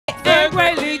and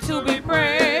greatly to be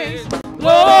praised.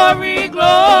 Glory,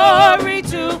 glory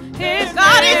to his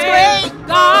God name. is great.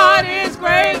 God is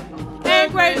great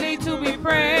and greatly to be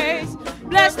praised.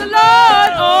 Bless the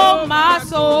Lord, oh my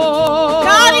soul.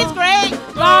 God is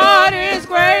great. God is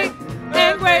great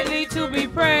and greatly to be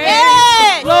praised.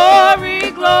 Yeah.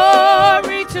 Glory,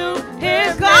 glory to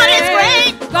his God name. is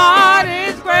great. God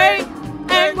is great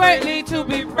and greatly to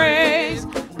be praised.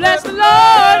 Bless the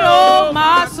Lord, oh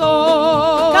my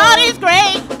soul. God is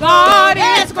great. God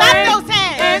Yes, is clap great those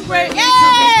hands. and greatly Yay. to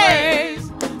be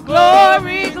praised.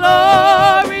 Glory,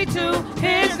 glory to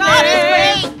his God is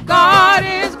name. great. God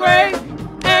is great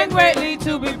and greatly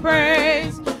to be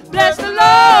praised. Bless the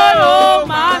Lord, oh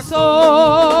my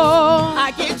soul.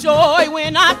 I get joy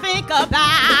when I think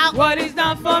about what he's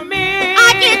done for me.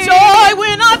 I get joy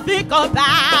when I think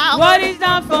about what he's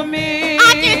done for me.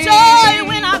 I get joy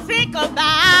when I think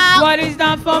about what he's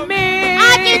done for me.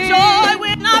 I get joy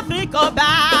when I think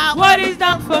about what he's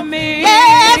done for me.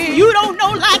 Yes, you don't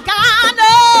know like I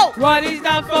know what he's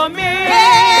done for me.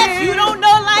 Yes, you don't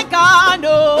know like I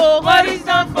know what he's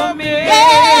done for me.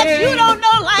 Yes, you don't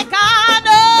know like I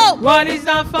know what he's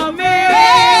done for me.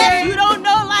 Yes, you don't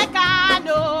know like I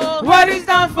know what he's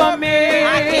done for me.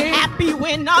 I get happy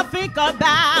when I think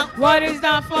about what he's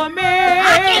done for me.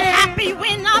 I get happy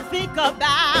when I think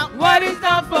about what he's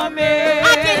done for me.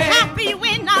 I get happy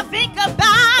when I think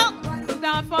about what he's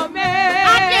done for me.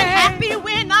 I get happy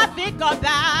when I think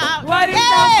about what he's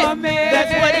done for me.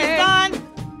 That's what he's done.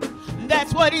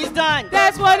 That's what he's done.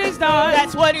 That's what he's done.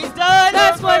 That's what he's done.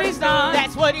 That's what he's done.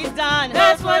 That's what he's done.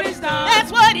 That's what he's done.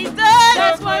 That's what he's done.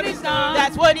 That's what he's done.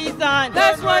 That's what he's done.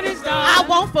 That's what he's done. I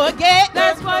won't forget.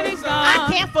 That's what he's done. I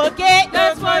can't forget.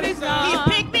 That's what he's done.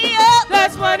 He picked me up.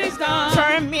 That's what he's done.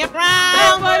 Turned me around.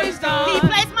 That's what he's done. He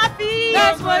placed my feet.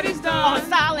 That's what he's done. On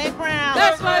solid ground.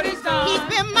 That's what he's done.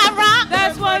 He's been my rock.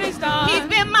 That's what he's done. He's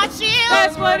been my shield.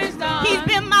 That's what he's done. He's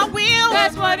been my wheel.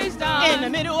 That's what he's done. In the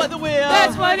middle of the wheel.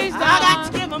 That's what he's done. I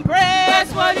got to give him praise.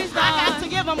 That's what he's done. I got to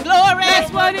give him glory.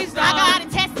 That's what he's done. I got to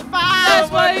testify.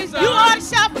 That's what he's done. You ought to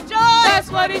shout for joy. That's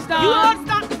what he's done. You ought to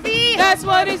stomp the feet. That's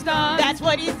what he's done. That's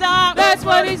what he's done. That's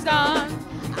what he's done.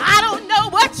 I don't know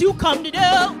what you come to do.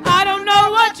 I don't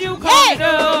know what you come to do.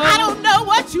 I don't know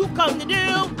what you come to do.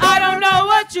 I don't know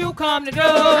what you come to do.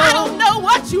 I don't know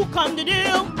what you come to do.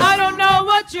 I don't know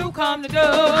what you come to do.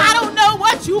 I don't know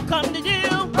what you come to do.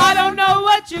 I don't know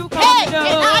what you come to do.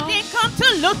 And I didn't come to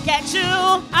look at you.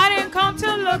 I didn't come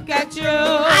to look at you.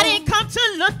 I didn't come to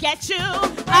look at you.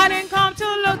 I didn't come to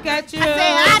look at you. I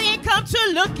said I didn't come to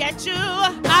look at you.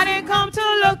 I didn't come to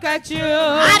look at you.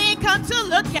 I didn't come to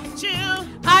look at you.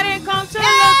 I didn't come to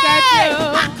look at you.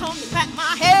 I come to pat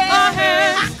my head. My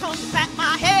head. I come to pat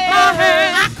my head. My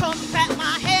head. I come to pat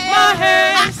my head. My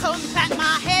head. I come to pat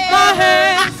my head. My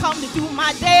head. I come to do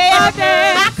my day. My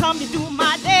day. I come to do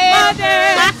my day. My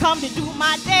day. I come to do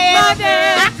my day. My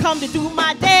day. I come to do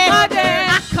my day. My day.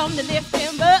 I come to lift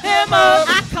him up. Him up.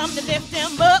 I come to lift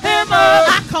him up. Him up.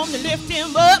 I come to lift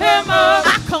him up. Him up.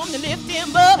 I come to lift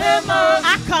him up. Him up.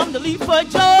 I come to leap for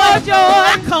joy. For joy.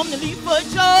 I come to leap for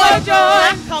joy. For joy.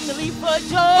 I come to leap for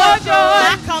joy. For joy.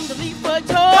 I come to leap for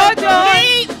joy. For joy.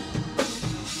 Leap.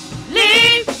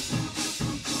 Leap.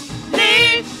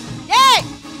 Leap. Yeah.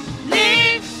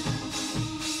 Leap.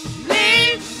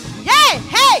 Leap. Yeah.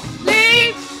 Hey.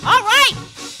 Leap. All right.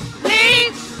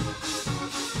 Leap.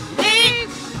 Leap.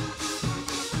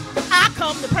 I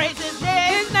come to praise his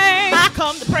name. His name. I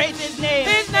come to praise his name.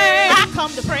 His name. I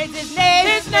come to praise his name.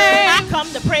 His name. I come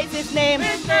to praise his name.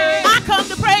 His name. I come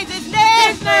to praise his name.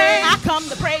 His name. I come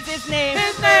to praise his name.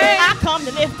 His name. I come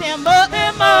to lift him up.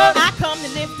 Him up. I come to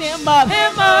lift him up.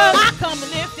 Him up. I come to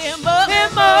lift him up.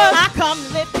 Him up. I come to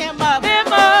lift him up. Him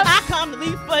up. I come to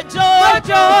leap for joy. For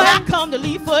joy. I come to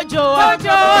leap for joy. For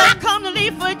joy. I come to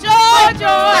leap for joy. For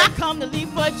joy. I come to leap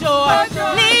for joy. For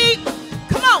joy. Leap.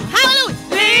 Come on. Hallelujah.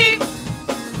 Leap.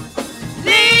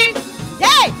 Leap.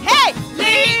 Yay. Hey.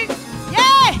 Leap.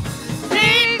 Yay.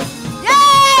 Leap.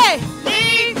 Yay.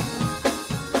 Leap.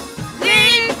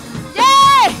 Leap.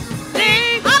 Yay.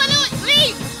 Leap. Hallelujah.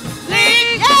 Leap. Leap.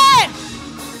 Yay.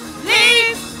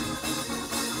 Leap.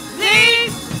 Leap.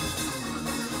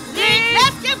 Leap.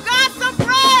 Let's give God some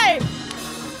praise.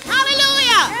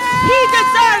 Hallelujah. He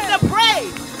deserves the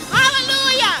praise.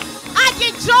 Hallelujah. I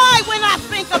get joy when I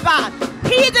think about it.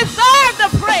 He deserves the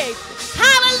praise.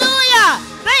 Hallelujah.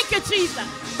 Thank you, Jesus.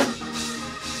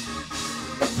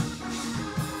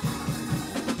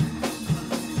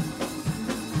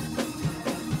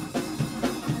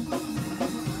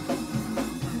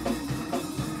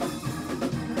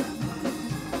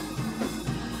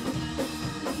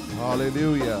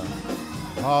 Hallelujah.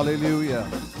 Hallelujah.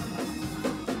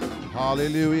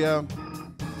 Hallelujah.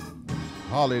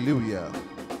 Hallelujah.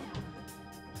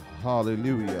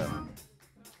 Hallelujah.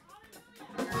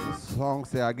 The song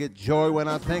says, I get joy when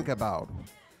I think about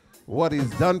what he's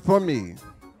done for me.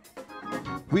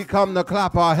 We come to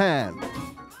clap our hands.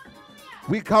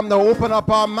 We come to open up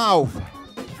our mouth.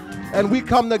 And we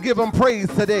come to give him praise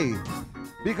today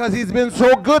because he's been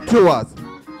so good to us.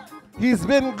 He's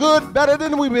been good, better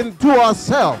than we've been to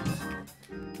ourselves.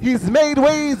 He's made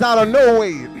ways out of no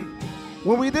way.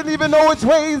 When we didn't even know which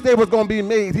ways they was going to be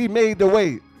made, he made the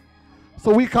way.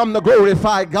 So we come to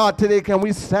glorify God today. Can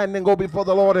we stand and go before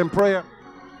the Lord in prayer?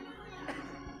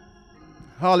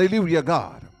 Hallelujah,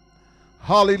 God.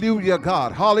 Hallelujah,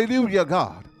 God. Hallelujah,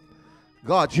 God.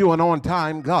 God, you an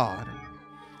on-time God.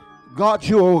 God,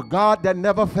 you are a God that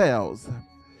never fails.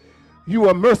 You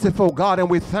are merciful, God, and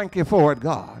we thank you for it,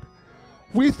 God.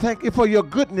 We thank you for your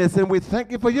goodness, and we thank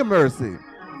you for your mercy.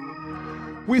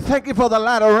 We thank you for the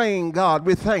latter rain, God.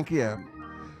 We thank you.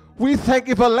 We thank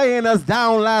you for laying us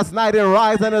down last night and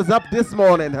rising us up this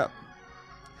morning.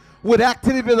 With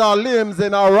activity of our limbs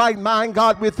and our right mind,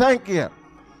 God, we thank you.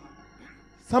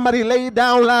 Somebody laid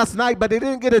down last night, but they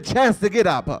didn't get a chance to get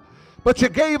up. But you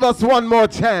gave us one more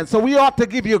chance, so we ought to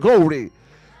give you glory.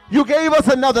 You gave us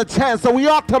another chance, so we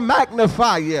ought to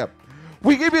magnify you.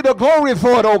 We give you the glory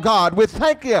for it, oh God. We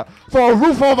thank you for a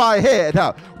roof over our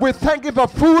head. We thank you for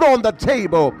food on the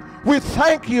table. We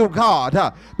thank you,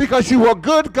 God, because you are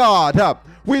good, God.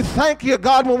 We thank you,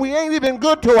 God, when we ain't even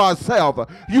good to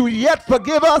ourselves. You yet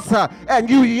forgive us, and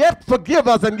you yet forgive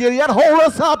us, and you yet hold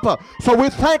us up. So we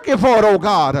thank you for it, oh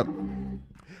God.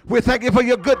 We thank you for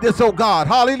your goodness, oh God.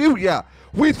 Hallelujah.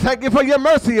 We thank you for your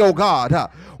mercy, oh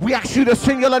God. We ask you to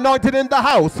sing your anointing in the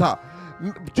house.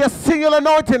 Just sing your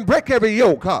anointing, break every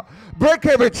yoke. Break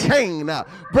every chain,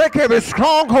 break every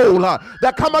stronghold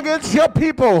that come against your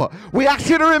people. We ask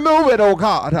you to remove it, oh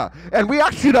God. And we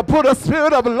ask you to put a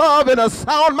spirit of love and a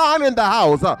sound mind in the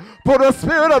house. Put a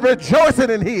spirit of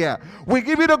rejoicing in here. We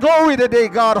give you the glory today,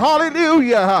 God.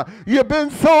 Hallelujah. You've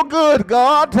been so good,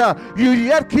 God. You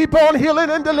yet keep on healing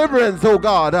and deliverance, oh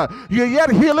God. You yet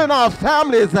healing our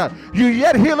families. You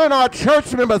yet healing our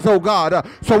church members, oh God.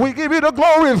 So we give you the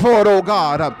glory for it, oh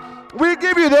God. We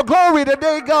give you the glory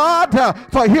today, God,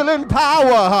 for healing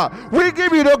power. We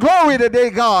give you the glory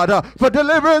today, God, for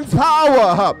deliverance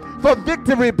power, for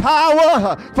victory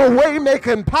power, for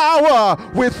way-making power.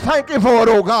 We thank you for it,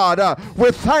 oh God.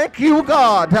 We thank you,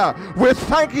 God. We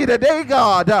thank you today,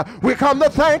 God. We come to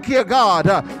thank you,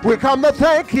 God. We come to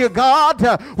thank you,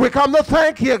 God. We come to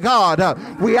thank you,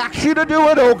 God. We ask you to do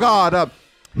it, oh God.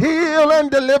 Heal and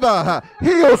deliver.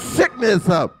 Heal sickness.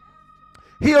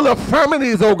 Heal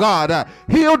infirmities, oh God.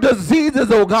 Heal diseases,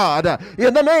 oh God.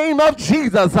 In the name of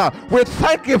Jesus, we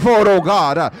thank you for it, oh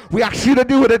God. We ask you to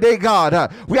do it today,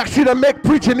 God. We ask you to make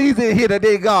preaching easy here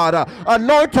today, God.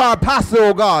 Anoint our pastor,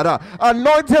 oh God.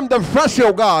 Anoint him the fresh,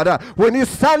 oh God. When he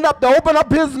stand up to open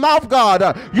up his mouth,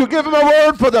 God, you give him a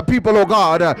word for the people, oh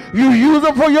God. You use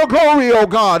him for your glory, oh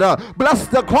God. Bless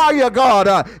the choir,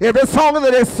 God. Every song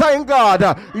that they sing,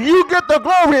 God, you get the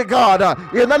glory, God.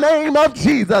 In the name of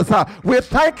Jesus, we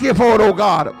thank you for it, oh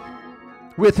God.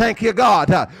 We thank you,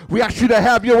 God. We ask you to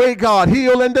have your way, God.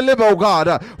 Heal and deliver, oh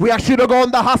God. We ask you to go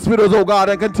in the hospitals, oh God,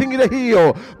 and continue to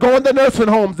heal. Go in the nursing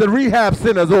homes, the rehab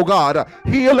centers, oh God.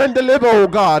 Heal and deliver, oh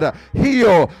God.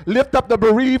 Heal. Lift up the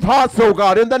bereaved hearts, oh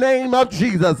God, in the name of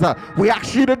Jesus. We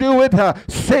ask you to do it.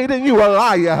 Satan, you a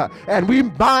liar. And we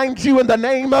bind you in the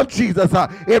name of Jesus.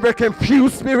 Every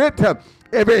confused spirit,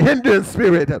 every hindrance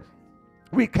spirit,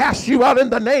 we cast you out in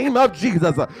the name of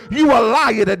Jesus. You a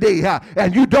liar today,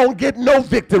 and you don't get no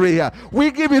victory.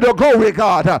 We give you the glory,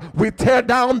 God. We tear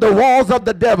down the walls of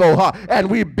the devil,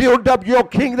 and we build up your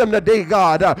kingdom today,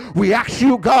 God. We ask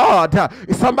you, God,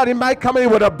 somebody might come in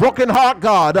with a broken heart,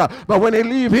 God, but when they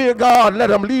leave here, God, let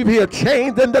them leave here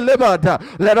changed and delivered.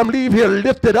 Let them leave here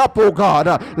lifted up, oh God.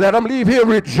 Let them leave here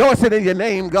rejoicing in your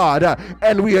name, God.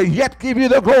 And we yet give you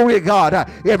the glory, God.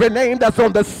 Every name that's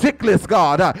on the sick list,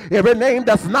 God. Every name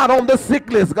that's not on the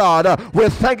sick list, God. We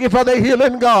thank you for the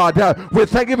healing, God. We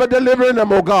thank you for delivering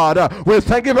them, oh God. We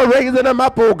thank you for raising them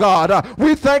up, oh God.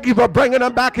 We thank you for bringing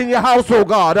them back in your house, oh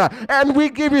God. And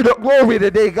we give you the glory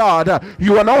today, God.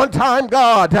 You are an on-time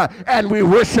God, and we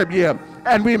worship you,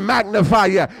 and we magnify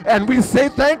you, and we say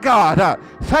thank God.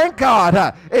 Thank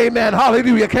God. Amen.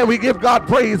 Hallelujah. Can we give God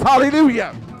praise?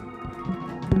 Hallelujah.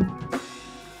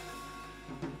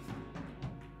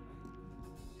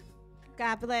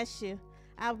 God bless you.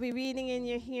 I'll be reading in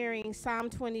your hearing Psalm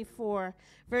 24,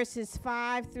 verses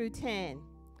 5 through 10.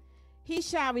 He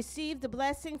shall receive the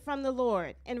blessing from the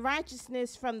Lord and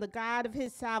righteousness from the God of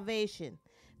his salvation.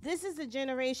 This is the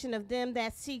generation of them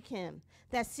that seek him,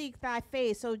 that seek thy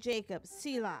face, O Jacob,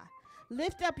 Selah.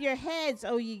 Lift up your heads,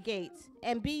 O ye gates,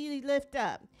 and be ye lift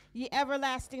up, ye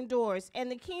everlasting doors,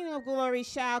 and the King of glory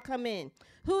shall come in.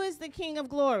 Who is the King of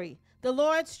glory? The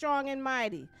Lord strong and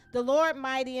mighty, the Lord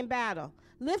mighty in battle.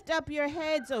 Lift up your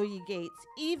heads, O ye gates,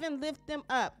 even lift them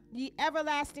up, ye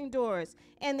everlasting doors,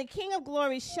 and the King of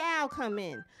glory shall come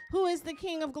in. Who is the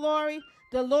King of glory?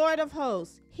 The Lord of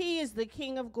hosts. He is the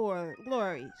King of glory.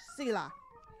 Selah.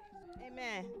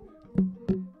 Amen.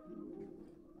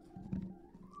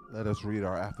 Let us read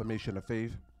our affirmation of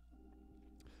faith.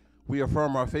 We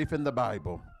affirm our faith in the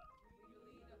Bible.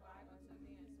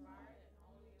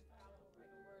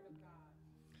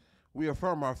 We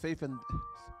affirm our faith in,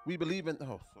 we believe in,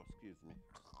 excuse me.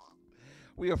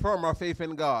 We affirm our faith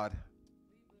in God.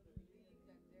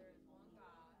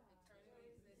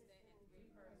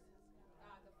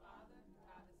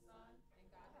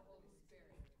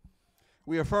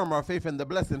 We affirm our faith in the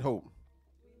blessed hope.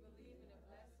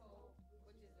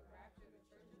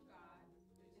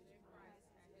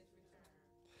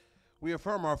 We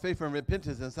affirm our faith in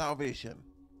repentance and salvation.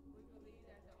 We believe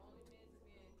that the only means of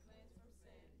being cleansed from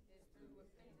sin is through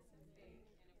repentance and faith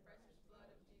in the precious blood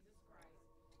of Jesus Christ.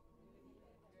 We believe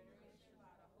that regeneration by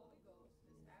the Holy Ghost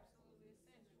is absolutely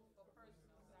essential for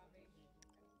personal salvation.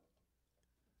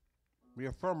 We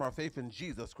affirm our faith in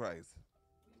Jesus Christ.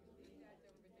 We believe that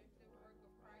the redemptive work of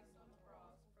Christ on the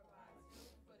cross provides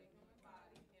healing for the human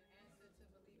body and answer to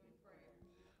believing prayer.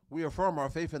 We affirm our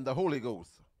faith in the Holy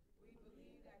Ghost.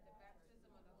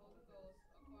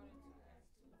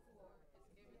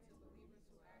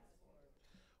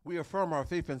 We affirm our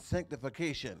faith in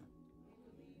sanctification. We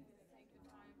believe in the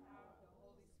sanctifying power of the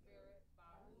Holy Spirit,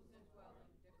 by whose indwelling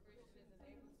the Christian is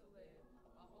enabled to live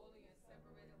a holy and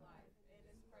separated life in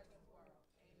this present world.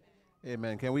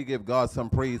 Amen. Amen. Can we give God some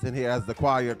praise in here as the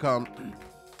choir come?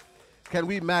 Can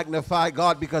we magnify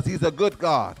God because he's a good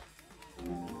God?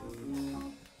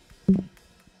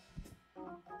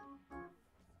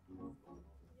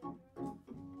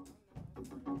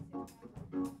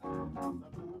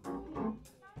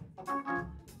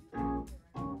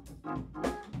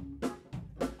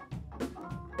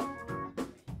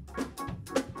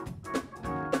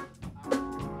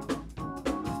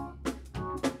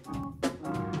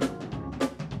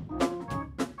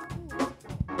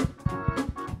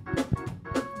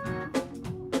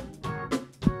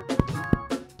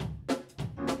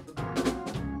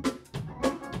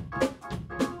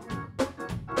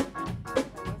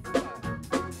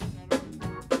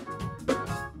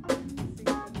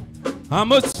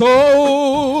 I'm a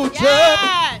soldier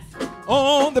Yes.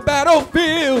 on the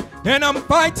battlefield, and I'm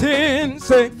fighting,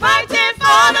 say, Fighting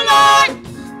for the Lord.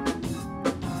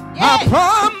 I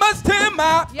promised him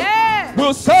I Yeah.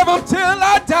 will serve him till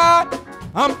I die.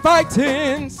 I'm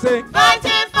fighting, say,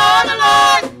 Fighting for the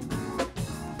Lord.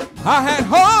 I had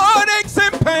heartaches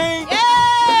and pain,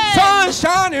 Yeah.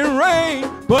 sunshine and rain,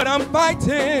 but I'm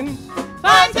fighting.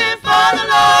 Fighting for the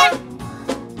Lord.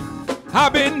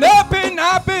 I've been up and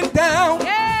I've been down,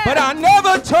 Yeah. but I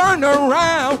never turn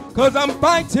around, cause I'm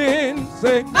fighting,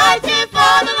 say, Fighting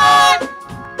for the Lord.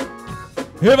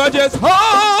 if I just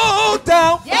hold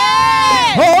down,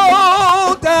 Yeah.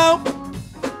 hold down,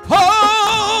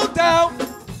 hold down,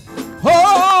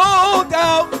 hold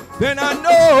down, then I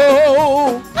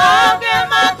know I'll get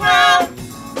my crown.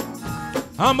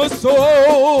 I'm a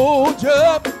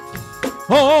soldier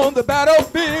on the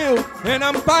battlefield, and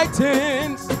I'm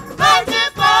fighting.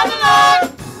 Fighting for the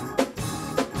Lord.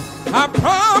 I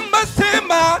promised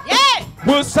him I Yeah.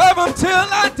 will serve him till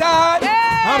I die.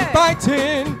 Yeah. I'm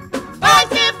fighting.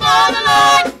 Fighting for the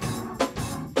Lord.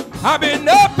 I've been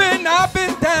up and I've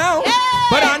been down, Yeah.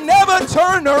 but I never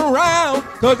turn around,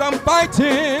 cause I'm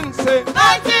fighting, say,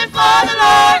 Fighting for the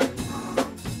Lord.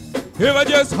 if I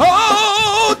just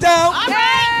hold down, All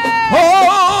right.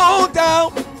 hold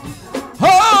down,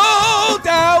 hold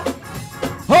down,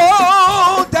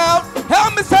 hold down,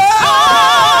 help me say,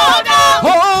 Hold down.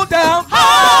 hold down,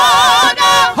 Hold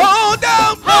down. hold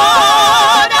down,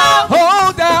 Hold down.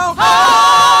 hold down,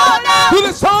 Hold down. through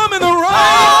the storm and the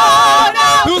rain, Hold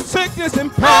down. through sickness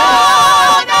and pain,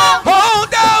 Hold down. hold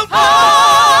down,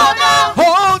 Hold down.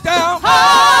 hold down,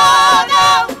 Hold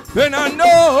down. then I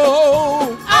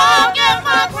know I'll get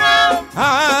my crown.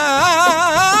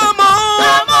 I'm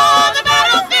on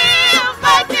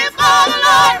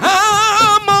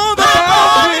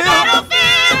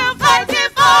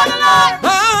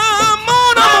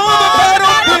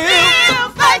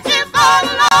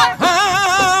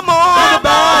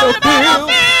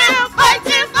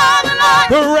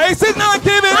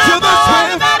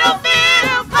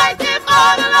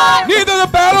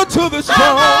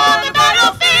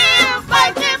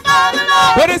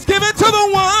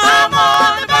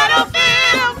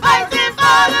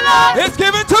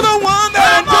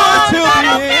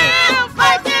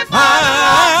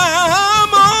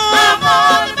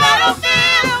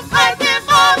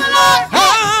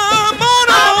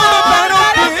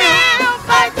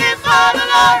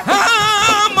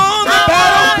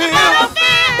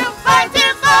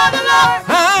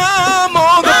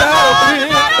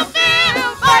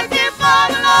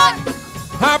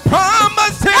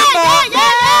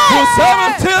serve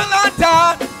him till I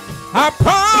die. I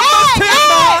promised him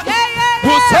I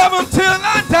will serve him till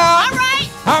I die. All right.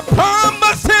 I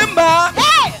promised him I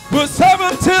will serve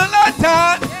him till I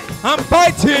die. I'm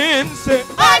fighting, say,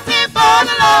 Fighting for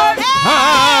the Lord.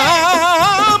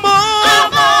 I'm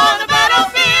on the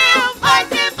battlefield.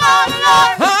 Fighting for the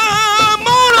Lord. I'm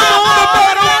on the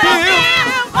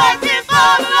battlefield. Fighting for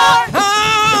the Lord.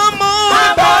 I'm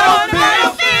on the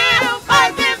battlefield.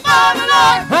 Fighting for the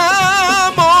Lord.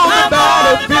 I'm on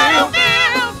the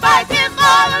battlefield. Fighting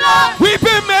for the Lord.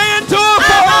 Weeping may endure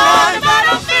for a night,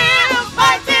 Battlefield.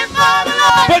 Fighting for the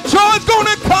Lord. but joy's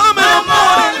gonna come in the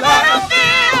morning light.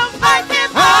 Fighting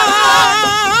for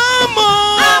I'm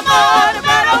on the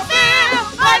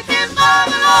battlefield. Fighting for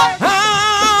the Lord.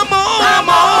 I'm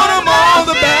on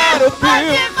the battlefield.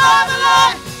 Fighting for the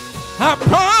Lord. I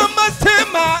promised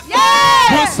him I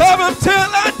Yeah. will serve him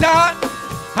till I die.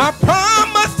 I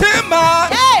promised him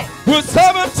I will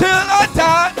serve him till I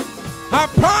die. I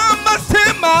promised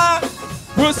him I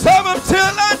will serve him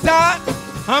till I die.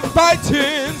 I'm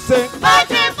fighting, say,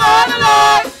 Fighting for the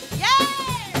Lord. Yeah.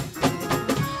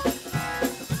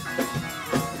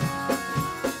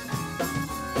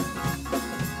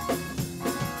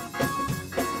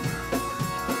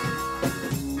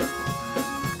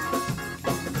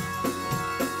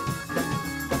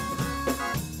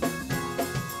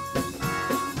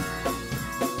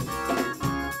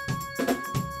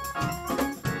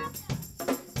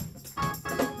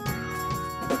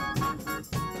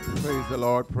 Praise the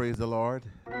Lord, praise the Lord.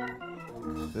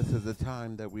 This is the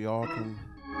time that we all can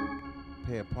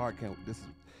pay a part.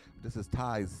 This is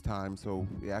tithes time, so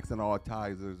we're asking all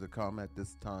tithers to come at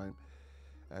this time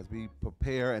as we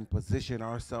prepare and position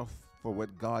ourselves for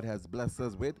what God has blessed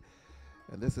us with.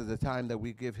 And this is the time that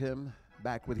we give him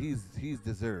back what he's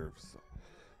deserves.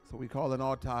 So we call in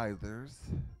all tithers.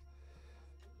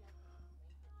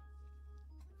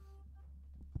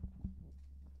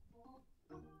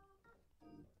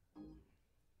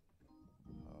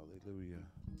 Hallelujah.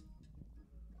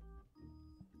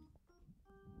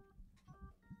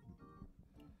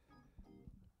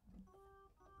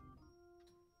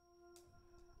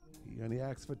 He only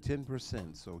asks for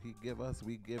 10%, so he give us,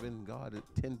 we giving God at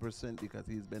 10% because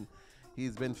he's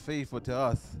been faithful to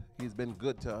us. He's been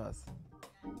good to us.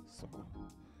 So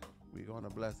we're going to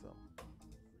bless him.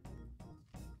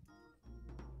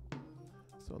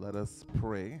 So let us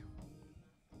pray.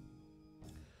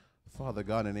 Father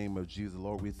God, in the name of Jesus,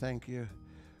 Lord, we thank you.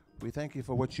 We thank you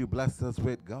for what you blessed us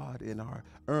with, God, in our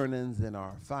earnings, in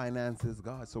our finances,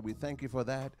 God. So we thank you for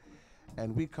that.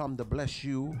 And we come to bless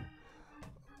you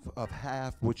of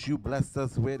half what you blessed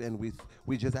us with. And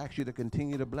we just ask you to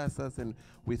continue to bless us. And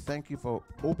we thank you for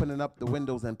opening up the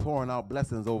windows and pouring out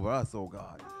blessings over us, oh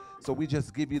God. So we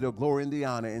just give you the glory and the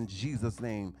honor in Jesus'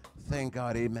 name. Thank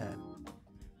God, amen.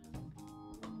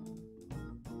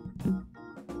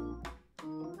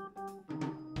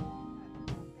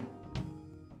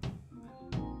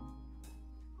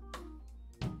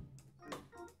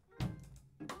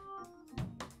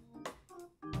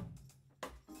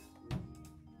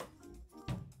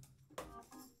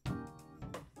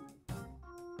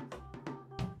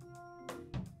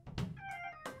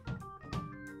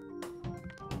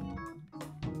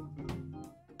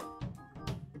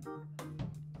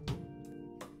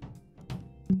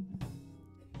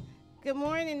 Good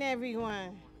morning,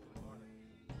 everyone.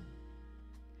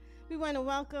 We want to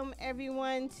welcome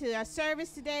everyone to our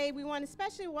service today. We want to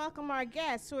especially welcome our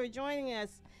guests who are joining us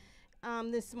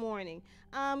this morning.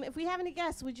 If we have any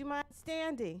guests, would you mind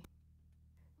standing?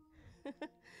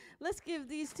 Let's give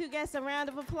these two guests a round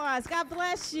of applause. God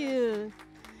bless you.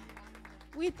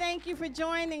 We thank you for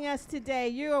joining us today.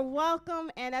 You are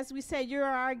welcome, and as we said, you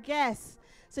are our guests.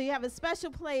 So you have a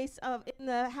special place in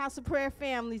the House of Prayer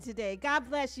family today. God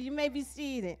bless you. You may be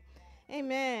seated.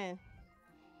 Amen.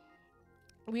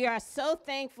 We are so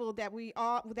thankful that we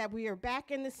are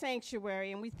back in the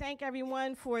sanctuary, and we thank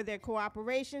everyone for their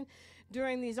cooperation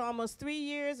during these almost 3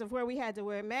 years of where we had to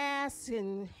wear masks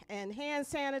and hand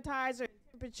sanitizer and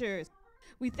temperatures.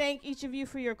 We thank each of you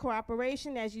for your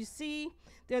cooperation. As you see,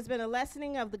 there's been a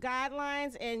lessening of the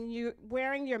guidelines, and you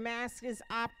wearing your mask is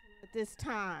optional at this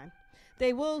time.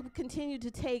 They will continue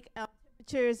to take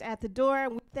temperatures at the door.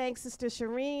 We thank Sister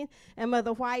Shireen and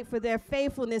Mother White for their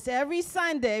faithfulness every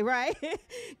Sunday, right?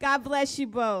 God bless you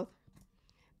both.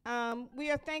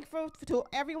 We are thankful to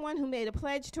everyone who made a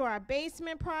pledge to our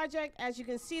basement project. As you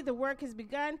can see, the work has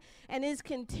begun and is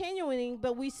continuing,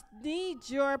 but we need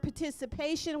your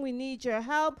participation. We need your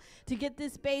help to get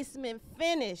this basement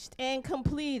finished and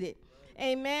completed.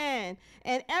 Amen.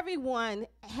 And everyone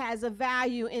has a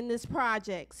value in this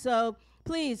project. So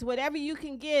please, whatever you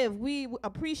can give, we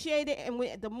appreciate it.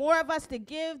 And the more of us to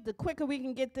give, the quicker we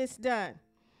can get this done.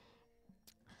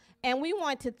 And we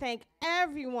want to thank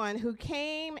everyone who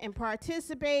came and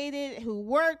participated, who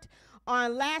worked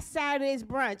on last Saturday's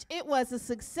brunch. It was a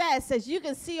success. As you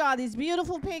can see all these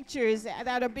beautiful pictures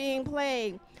that are being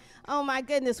played. Oh my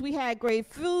goodness, we had great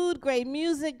food, great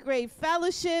music, great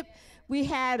fellowship. We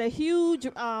had a huge,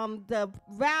 the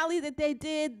rally that they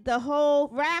did, the whole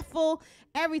raffle,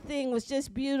 everything was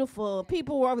just beautiful.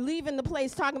 People were leaving the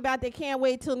place talking about they can't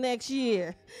wait till next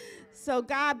year. So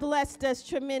God blessed us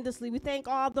tremendously. We thank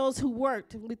all those who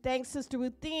worked. We thank Sister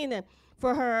Ruthina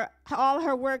for all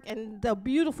her work and the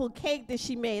beautiful cake that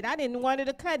she made. I didn't want her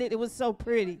to cut it. It was so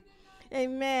pretty.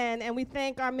 Amen. And we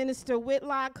thank our Minister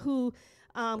Whitlock, who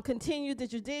continued the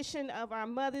tradition of our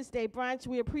Mother's Day brunch.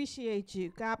 We appreciate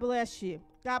you. God bless you.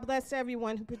 God bless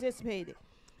everyone who participated.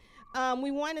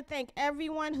 We want to thank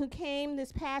everyone who came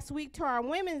this past week to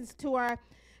our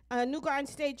New Garden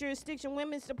State Jurisdiction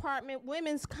Women's Department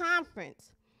Women's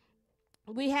Conference.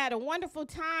 We had a wonderful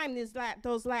time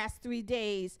those last 3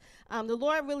 days. The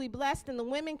Lord really blessed, and the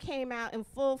women came out in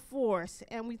full force.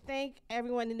 And we thank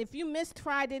everyone. And if you missed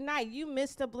Friday night, you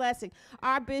missed a blessing.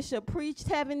 Our bishop preached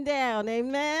heaven down.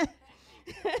 Amen.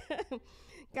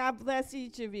 God bless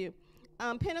each of you.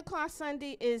 Pentecost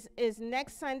Sunday is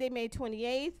next Sunday, May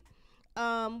 28th.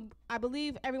 I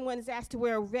believe everyone is asked to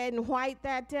wear red and white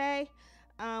that day.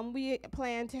 We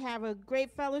plan to have a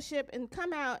great fellowship and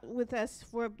come out with us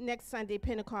for next Sunday,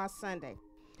 Pentecost Sunday.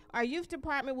 Our youth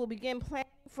department will begin planning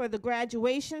for the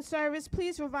graduation service.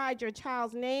 Please provide your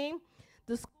child's name,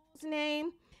 the school's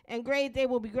name, and grade they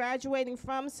will be graduating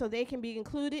from so they can be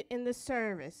included in the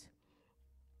service.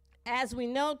 As we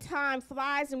know, time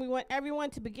flies, and we want everyone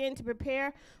to begin to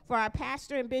prepare for our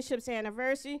pastor and bishop's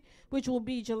anniversary, which will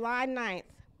be July 9th.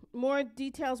 More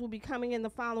details will be coming in the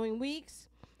following weeks.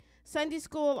 Sunday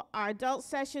school, our adult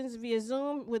sessions via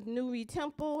Zoom with New Reed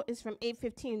Temple is from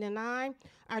 8:15 to 9.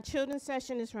 Our children's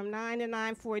session is from 9 to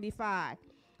 9:45.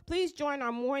 Please join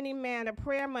our morning manna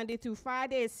prayer Monday through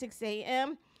Friday at 6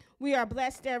 a.m. We are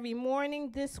blessed every morning.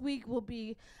 This week will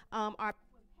be our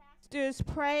pastors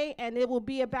pray, and it will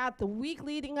be about the week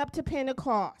leading up to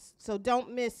Pentecost, so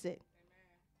don't miss it.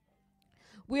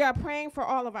 We are praying for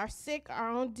all of our sick, our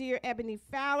own dear Ebony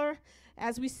Fowler.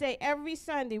 As we say every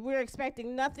Sunday, we're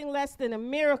expecting nothing less than a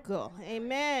miracle.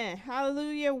 Amen.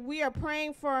 Hallelujah. We are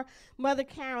praying for Mother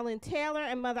Carolyn Taylor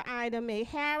and Mother Ida Mae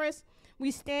Harris. We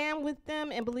stand with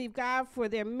them and believe God for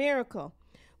their miracle.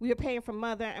 We are praying for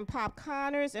Mother and Pop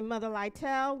Connors and Mother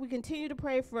Lytell. We continue to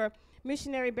pray for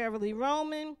Missionary Beverly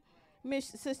Roman,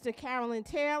 Sister Carolyn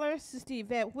Taylor, Sister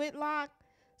Yvette Whitlock,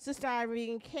 Sister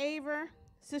Irene Caver,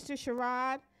 Sister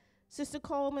Sherrod, Sister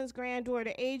Coleman's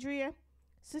granddaughter Adria,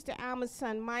 Sister Alma's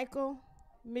son Michael,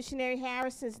 Missionary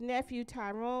Harrison's nephew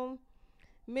Tyrone,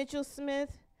 Mitchell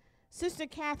Smith, Sister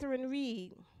Catherine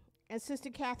Reed, and Sister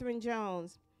Carolyn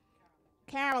Jones,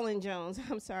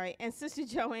 and Sister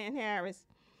Joanne Harris,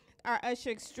 our usher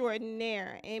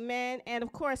extraordinaire. Amen. And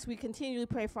of course, we continue to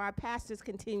pray for our pastor's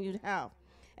continued health.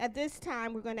 At this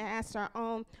time, we're going to ask our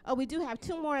own, we do have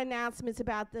 2 more announcements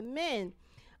about the men.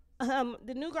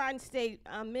 The New Garden State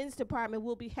Men's Department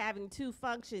will be having 2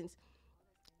 functions.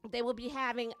 They will be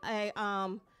having a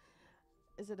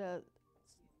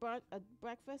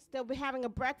breakfast? They'll be having a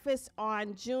breakfast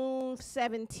on June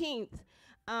 17th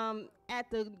at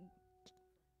the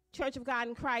Church of God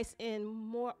in Christ in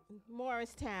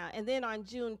Morristown. And then on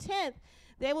June 10th,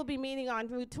 they will be meeting on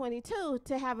Route 22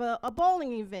 to have a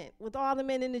bowling event with all the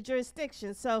men in the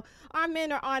jurisdiction. So our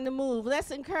men are on the move.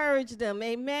 Let's encourage them.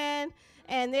 Amen.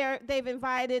 And they've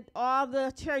invited all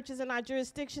the churches in our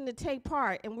jurisdiction to take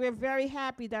part. And we're very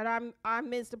happy that our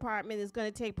men's department is going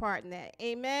to take part in that.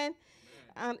 Amen.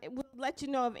 We'll let you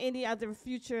know of any other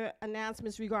future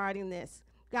announcements regarding this.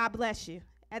 God bless you.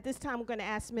 At this time, we're going to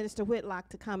ask Minister Whitlock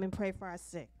to come and pray for our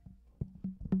sick.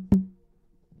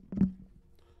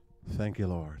 Thank you,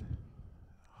 Lord.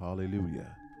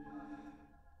 Hallelujah.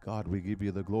 God, we give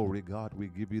you the glory. God, we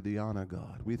give you the honor,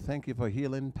 God. We thank you for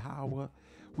healing power.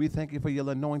 We thank you for your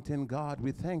anointing, God.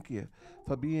 We thank you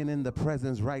for being in the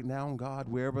presence right now, God,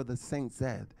 wherever the saints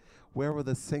at, wherever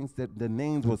the saints that the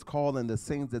names was called and the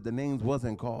saints that the names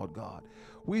wasn't called, God.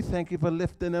 We thank you for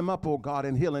lifting them up, oh God,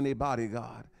 and healing their body,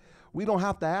 God. We don't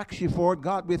have to ask you for it,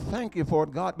 God. We thank you for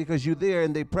it, God, because you're there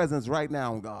in their presence right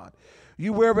now, God.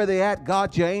 You wherever they at,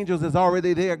 God, your angels is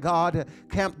already there, God,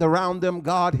 camped around them,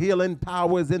 God. Healing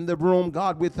powers in the room,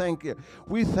 God. We thank you.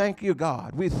 We thank you,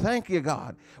 God. We thank you,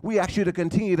 God. We ask you to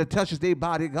continue to touch their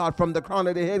body, God, from the crown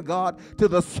of their head, God, to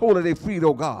the sole of their feet,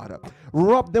 oh God.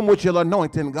 Rub them with your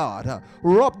anointing, God.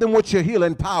 Rub them with your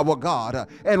healing power, God,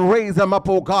 and raise them up,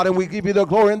 oh God. And we give you the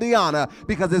glory and the honor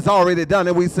because it's already done.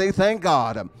 And we say thank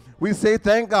God. We say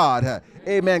thank God.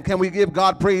 Amen. Can we give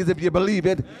God praise if you believe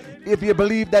it? If you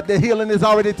believe that the healing is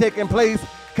already taking place,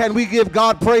 can we give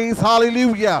God praise?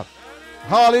 Hallelujah.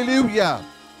 Hallelujah.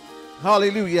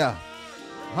 Hallelujah.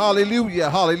 Hallelujah.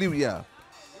 Hallelujah.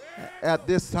 At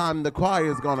this time, the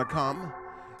choir is going to come.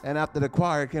 And after the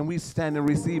choir, can we stand and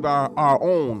receive our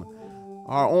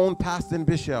own pastor and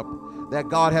bishop that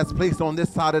God has placed on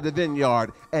this side of the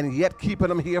vineyard and yet keeping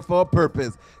them here for a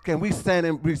purpose? Can we stand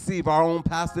and receive our own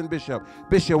pastor and bishop,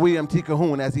 Bishop William T.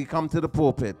 Cahoon, as he comes to the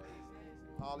pulpit?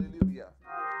 Hallelujah.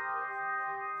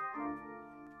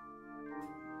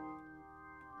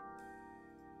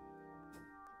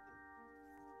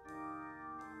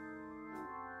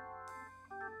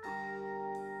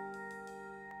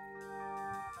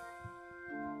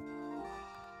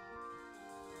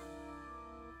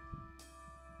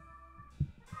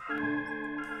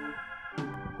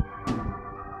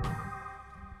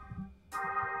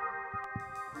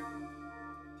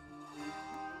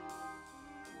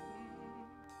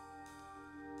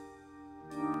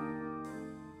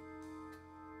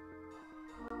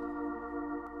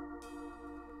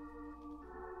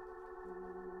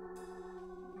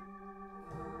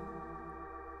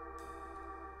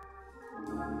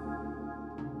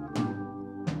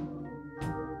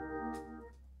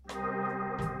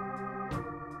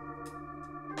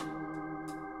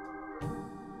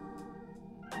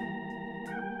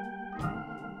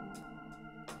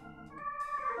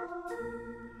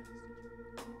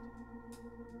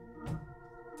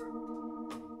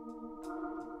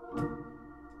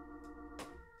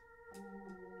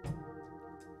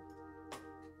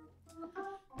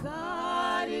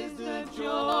 God is the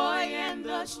joy and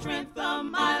the strength of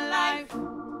my life.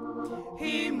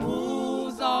 He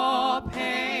moves all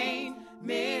pain,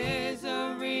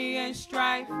 misery, and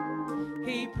strife.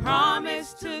 He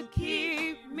promised to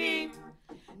keep me,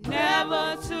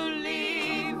 never to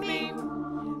leave me,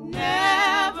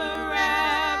 never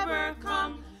ever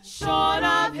come short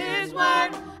of his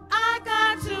word. I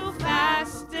got to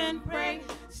fast and pray,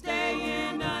 stay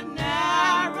in a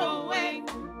narrow way.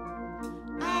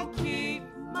 I keep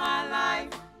my life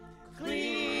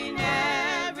clean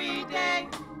every day.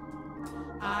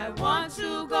 I want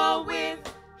to go with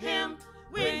him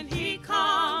when he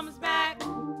comes back.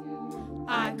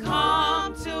 I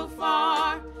come too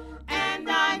far and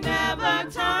I never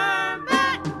turn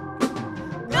back.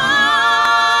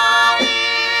 God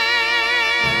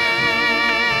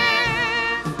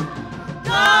is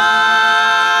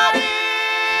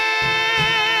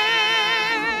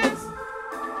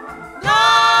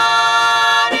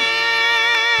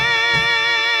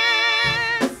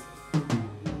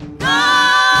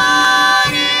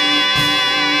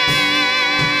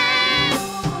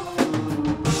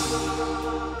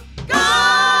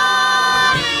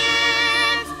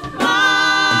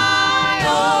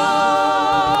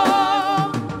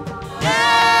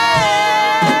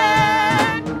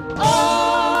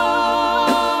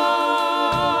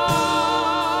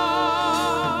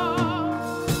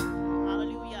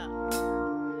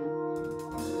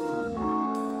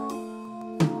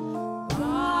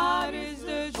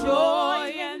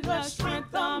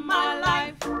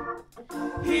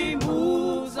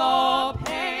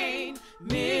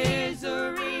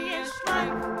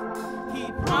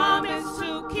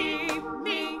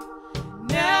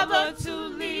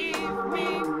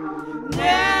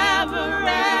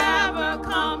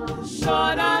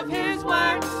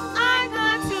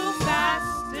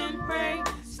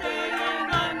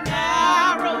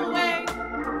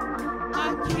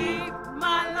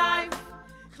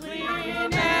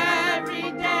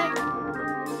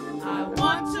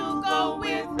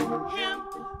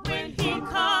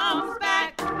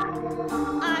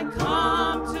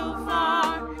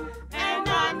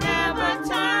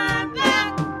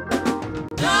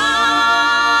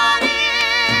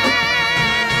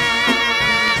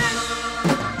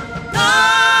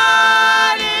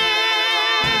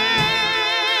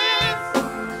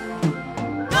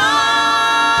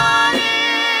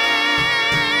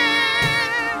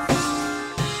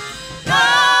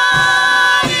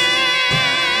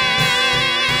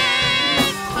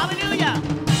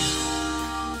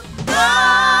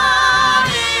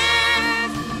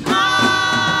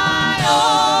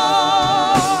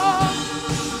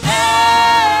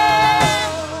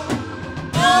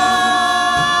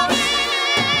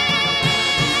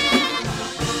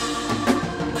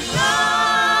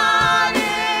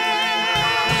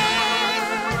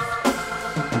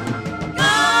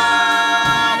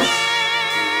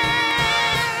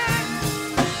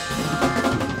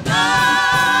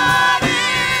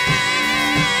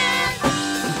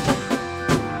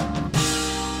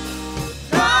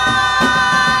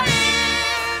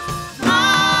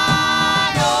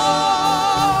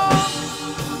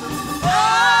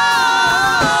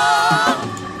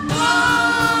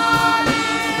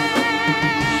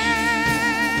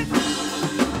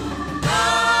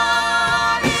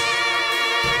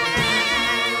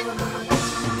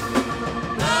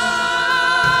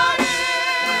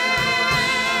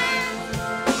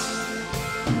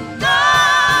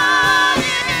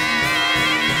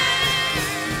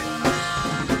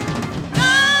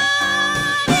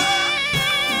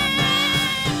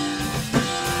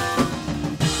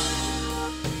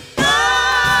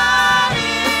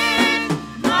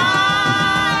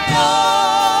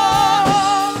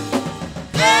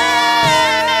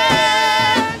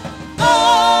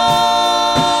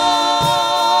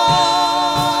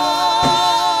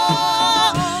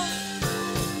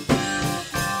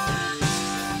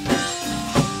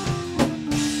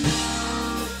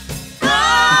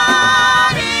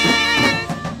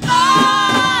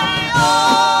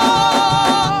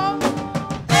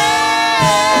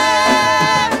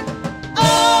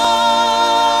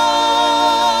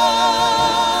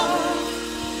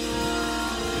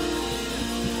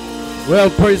Well,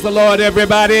 praise the Lord,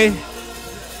 everybody.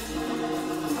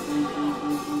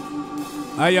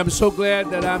 I am so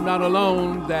glad that I'm not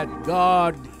alone, that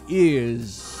God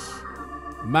is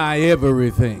my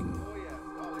everything.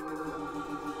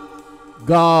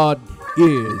 God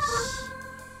is.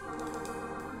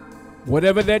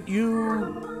 Whatever that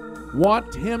you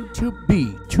want him to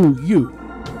be to you.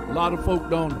 A lot of folk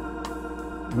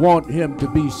don't want him to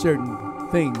be certain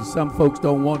things. Some folks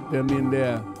don't want them in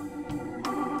their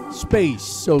space,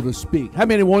 so to speak. How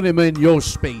many want him in your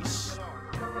space?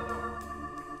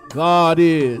 God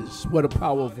is. What a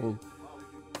powerful,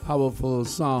 powerful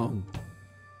song.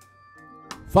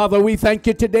 Father, we thank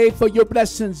you today for your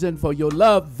blessings and for your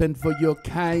love and for your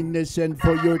kindness and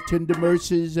for your tender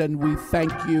mercies. And we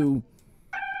thank you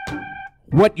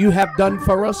what you have done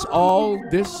for us all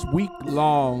this week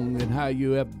long and how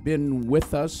you have been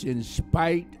with us in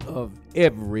spite of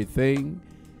everything.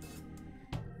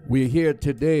 We're here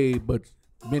today, but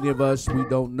many of us, we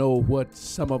don't know what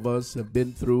some of us have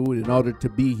been through in order to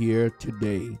be here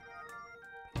today.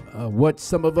 What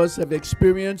some of us have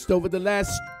experienced over the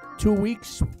last 2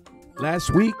 weeks,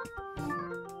 last week,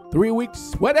 3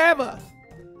 weeks, whatever.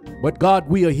 But God,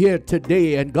 we are here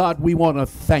today, and God, we want to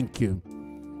thank you.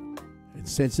 And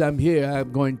since I'm here,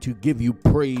 I'm going to give you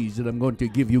praise and I'm going to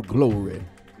give you glory.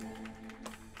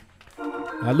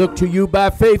 I look to you by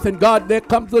faith, and God, there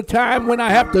comes a time when I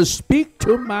have to speak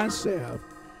to myself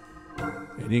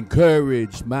and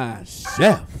encourage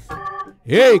myself.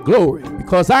 Hey, glory,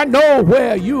 because I know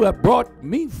where you have brought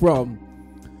me from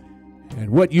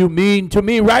and what you mean to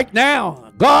me right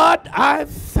now. God, I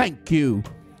thank you.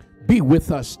 Be with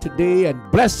us today and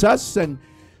bless us and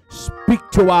speak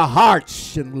to our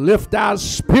hearts and lift our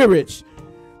spirits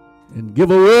and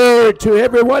give a word to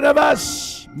every one of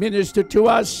us. Minister to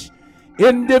us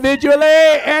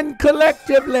individually and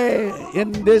collectively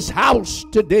in this house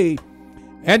today.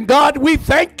 And God, we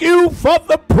thank you for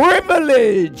the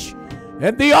privilege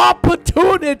and the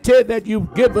opportunity that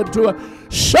you've given to us.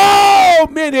 So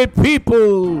many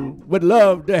people would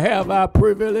love to have our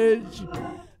privilege,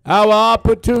 our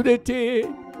opportunity.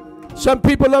 Some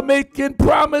people are making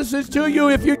promises to you,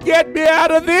 if you get me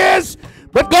out of this.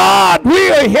 But God,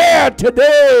 we are here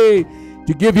today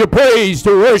to give you praise, to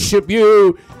worship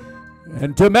you,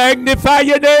 and to magnify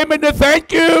your name and to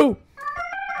thank you.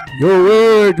 Your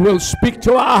word will speak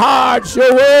to our hearts.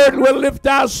 Your word will lift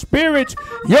our spirits.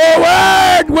 Your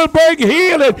word will bring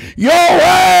healing. Your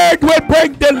word will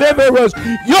bring deliverance.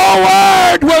 Your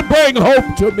word will bring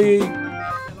hope to me.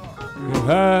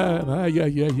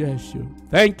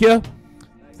 Thank you.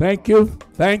 Thank you.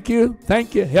 Thank you.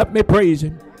 Thank you. Help me praise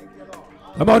him.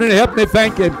 Come on and help me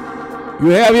thank him.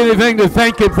 You have anything to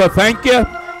thank him for? Thank you.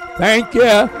 Thank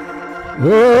you.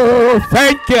 Oh,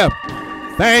 thank you.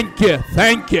 Thank you.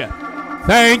 Thank you.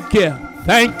 Thank you.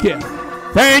 Thank you.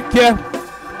 Thank you.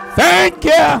 Thank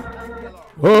you.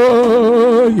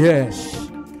 Oh, yes.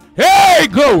 Hey,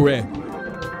 glory.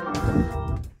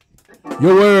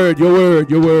 Your word, your word,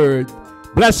 your word.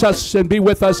 Bless us and be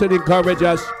with us and encourage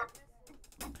us.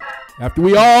 After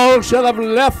we all shall have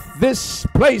left this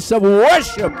place of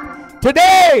worship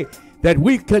today, that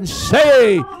we can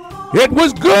say, it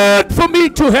was good for me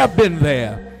to have been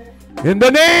there. In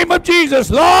the name of Jesus,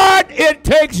 Lord, it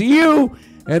takes you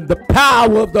and the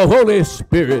power of the Holy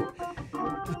Spirit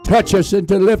to touch us and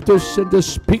to lift us and to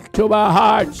speak to our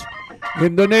hearts.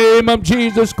 In the name of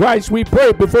Jesus Christ, we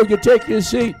pray. Before you take your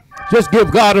seat, just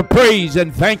give God a praise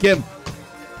and thank him.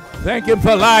 Thank him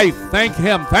for life. Thank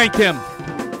him. Thank him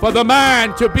for the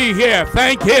mind to be here.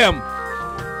 Thank him.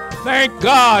 Thank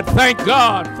God. Thank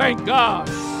God. Thank God.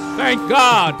 Thank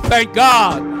God. Thank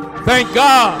God. Thank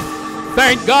God.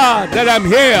 Thank God that I'm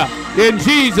here in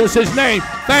Jesus' name.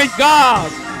 Thank God.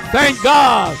 Thank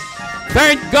God.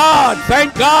 Thank God.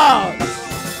 Thank God.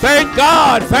 Thank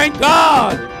God. Thank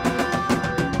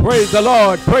God. Praise the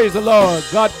Lord. Praise the Lord.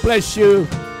 God bless you.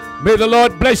 May the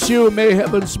Lord bless you. May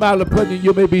heaven smile upon you.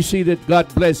 You may be seated.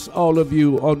 God bless all of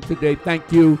you on today.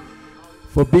 Thank you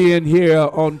for being here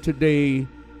on today.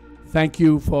 Thank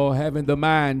you for having the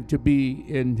mind to be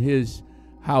in his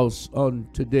house on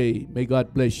today. May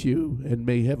God bless you and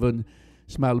may heaven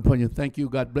smile upon you. Thank you.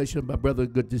 God bless you. My brother,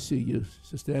 good to see you.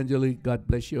 Sister Angelique, God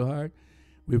bless your heart.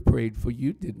 We prayed for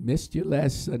you. Didn't miss you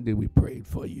last Sunday. We prayed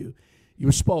for you.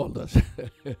 You spoiled us.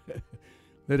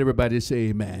 Let everybody say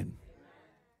amen.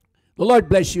 The Lord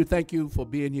bless you. Thank you for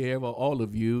being here, for all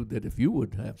of you, that if you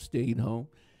would have stayed home,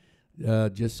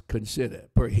 just consider.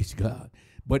 Praise God.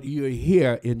 But you're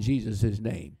here in Jesus'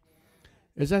 name.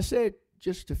 As I said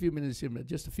just a few minutes,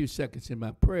 just a few seconds in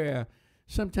my prayer,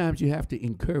 sometimes you have to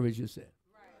encourage yourself.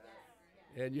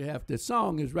 And you have, the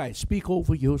song is right. Speak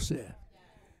over yourself.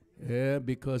 Yeah,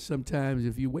 because sometimes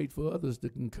if you wait for others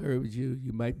to encourage you,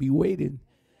 you might be waiting.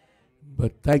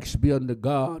 But thanks be unto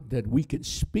God that we can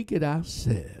speak it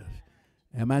ourselves.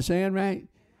 Am I saying right?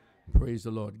 Praise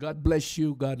the Lord. God bless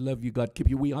you. God love you. God keep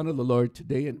you. We honor the Lord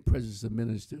today in the presence of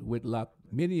Minister Whitlock.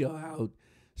 Many are out.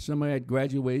 Some are at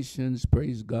graduations.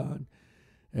 Praise God.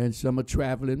 And some are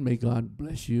traveling. May God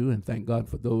bless you. And thank God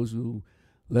for those who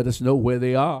let us know where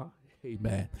they are.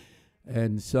 Amen.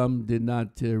 And some did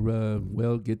not,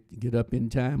 get up in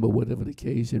time or whatever the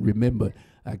case. And remember,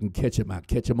 I can catch them. I'll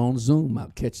catch them on Zoom.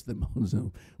 I'll catch them on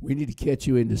Zoom. We need to catch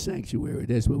you in the sanctuary.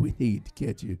 That's what we need, to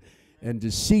catch you. And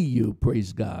to see you,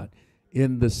 praise God,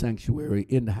 in the sanctuary,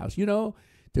 in the house. You know,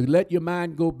 to let your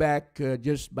mind go back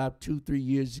just about 2-3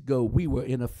 years ago, we were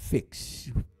in a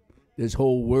fix. This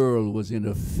whole world was in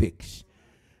a fix.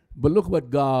 But look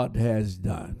what God has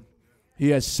done. He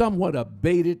has somewhat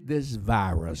abated this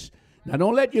virus. Now,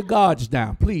 don't let your guards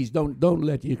down. Please, don't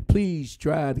let you. Please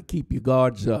try to keep your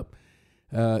guards up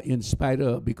in spite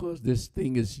of, because this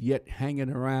thing is yet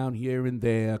hanging around here and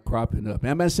there, cropping up.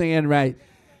 Am I saying right?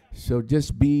 So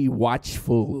just be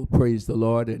watchful, praise the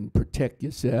Lord, and protect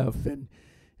yourself. And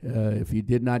if you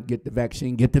did not get the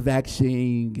vaccine, get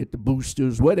the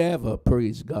boosters, whatever,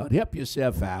 praise God. Help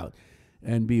yourself out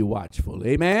and be watchful.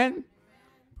 Amen?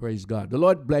 Praise God. The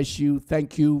Lord bless you.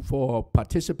 Thank you for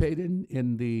participating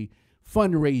in the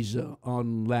fundraiser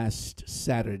on last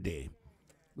Saturday.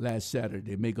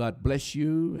 May God bless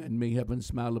you, and may heaven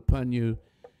smile upon you,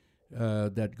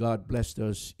 that God blessed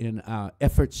us in our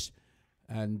efforts.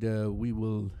 And we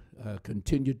will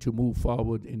continue to move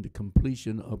forward in the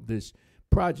completion of this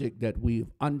project that we've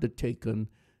undertaken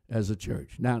as a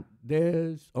church. Now,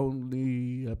 there's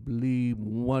only, I believe,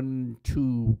 1,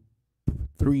 2,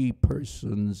 3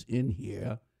 persons in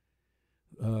here.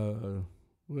 Well,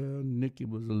 Nikki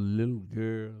was a little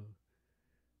girl.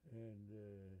 And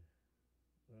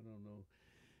I don't know.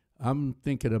 I'm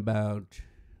thinking about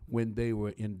when they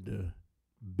were in the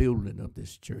building of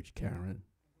this church, Karen.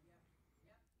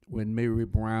 When Mary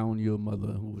Brown, your mother,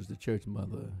 who was the church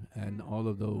mother, and all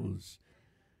of those,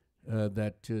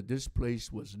 this place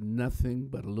was nothing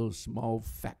but a little small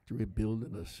factory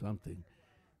building or something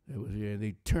that was here.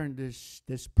 They turned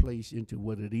this place into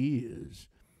what it is,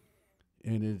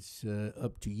 and it's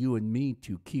up to you and me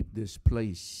to keep this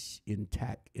place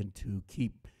intact and to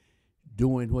keep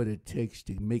doing what it takes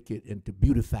to make it and to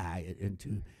beautify it and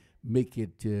to make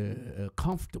it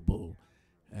comfortable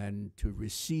and to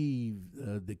receive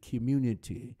the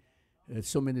community.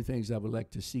 So many things I would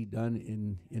like to see done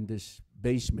in this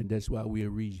basement. That's why we are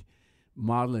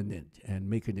remodeling it and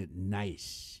making it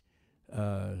nice,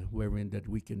 wherein that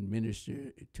we can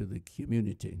minister to the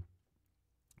community.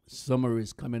 Summer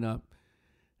is coming up,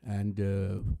 and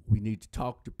we need to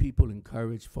talk to people,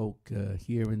 encourage folk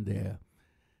here and there,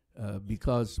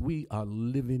 because we are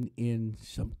living in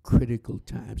some critical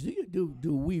times.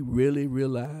 Do we really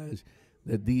realize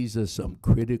that these are some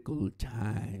critical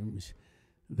times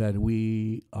that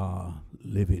we are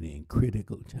living in,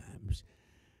 critical times?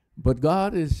 But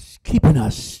God is keeping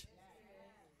us.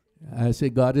 I say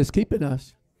God is keeping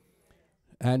us.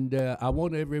 And I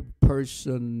want every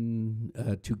person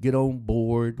to get on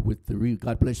board with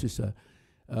God bless you, sir,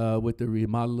 with the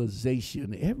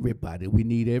remodelization. Everybody, we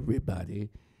need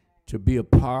everybody to be a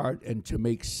part and to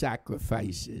make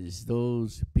sacrifices.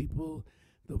 Those people,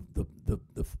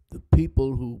 the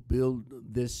people who build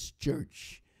this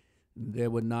church, they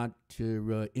were not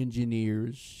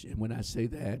engineers, and when I say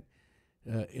that,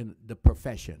 in the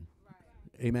profession,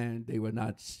 right. Amen. They were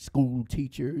not school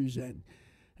teachers and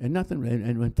nothing,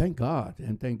 and thank God,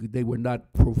 and they were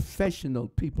not professional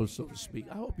people, so to speak.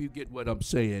 I hope you get what I'm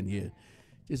saying here.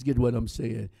 Just get what I'm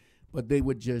saying. But they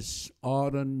were just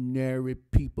ordinary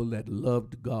people that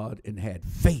loved God and had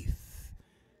faith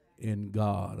in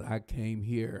God. I came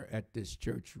here at this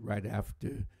church right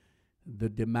after the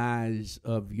demise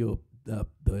of the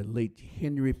late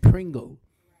Henry Pringle,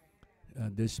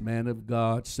 this man of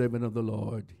God, servant of the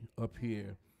Lord up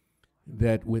here,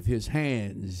 that with his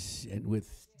hands and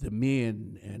with the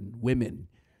men and women,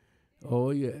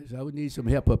 oh yes, I would need some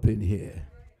help up in here,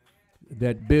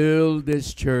 that build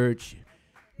this church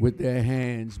with their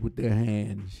hands,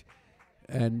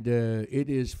 and it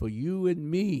is for you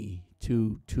and me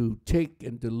to take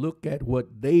and to look at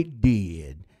what they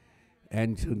did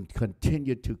and to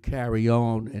continue to carry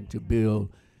on and to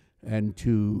build and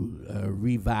to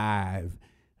revive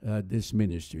this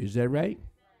ministry. Is that right?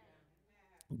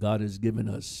 God has given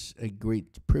us a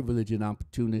great privilege and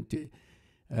opportunity.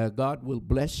 God will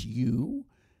bless you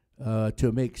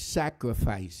to make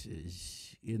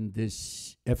sacrifices in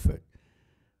this effort.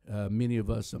 Many of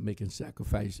us are making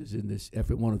sacrifices in this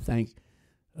effort. I want to thank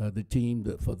the team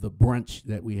for the brunch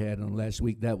that we had on last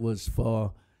week. That was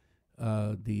for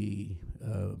the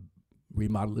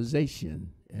remodelization,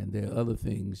 and there are other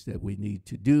things that we need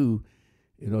to do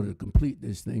in order to complete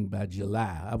this thing by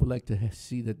July. I would like to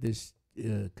see that this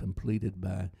completed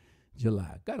by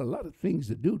July. Got a lot of things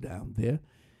to do down there.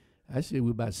 I say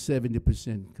we're about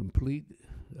 70% complete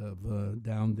of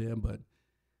down there, but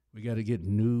we got to get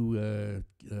new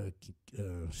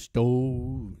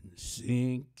stove, and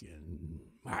sink, and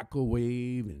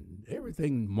microwave, and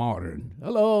everything modern.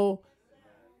 Hello.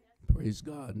 Praise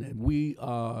God. And we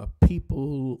are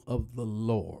people of the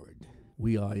Lord.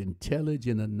 We are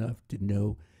intelligent enough to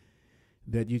know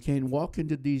that you can't walk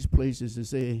into these places and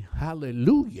say,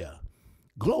 hallelujah,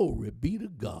 glory be to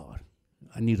God.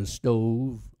 I need a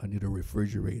stove, I need a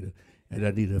refrigerator, and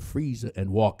I need a freezer,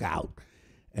 and walk out.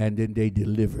 And then they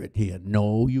deliver it here.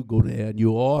 No, you go there and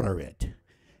you order it,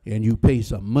 and you pay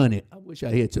some money. I wish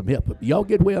I had some help. Y'all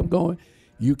get where I'm going?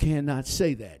 You cannot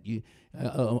say that.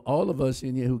 All of us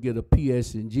in here who get a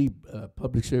PS&G,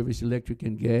 public service electric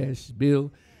and gas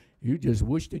bill, you just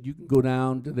wish that you can go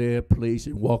down to their place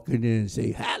and walk in there and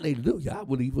say, hallelujah. I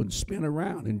would even spin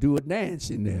around and do a dance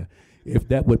in there if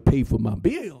that would pay for my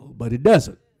bill, but it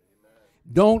doesn't.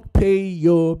 Don't pay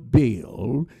your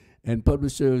bill, and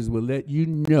public service will let you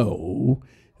know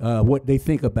what they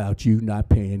think about you not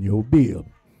paying your bill.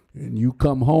 And you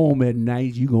come home at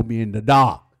night, you're going to be in the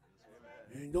dark.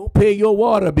 And don't pay your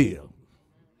water bill.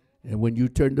 And when you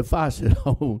turn the faucet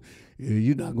on,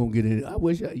 you're not going to get in. I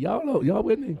wish y'all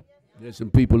with me? There's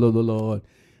some people of the Lord.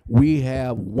 We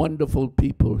have wonderful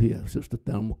people here. Sister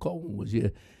Thelma Coleman was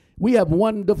here. We have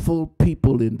wonderful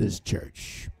people in this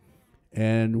church.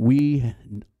 And we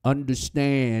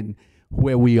understand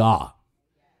where we are.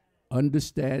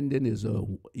 Understanding is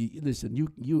listen,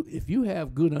 you if you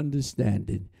have good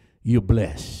understanding, you're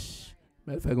blessed.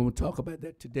 Matter of fact, I'm going to talk about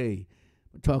that today.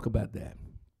 We'll talk about that.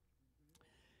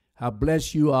 How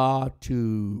blessed you are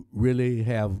to really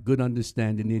have good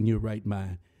understanding in your right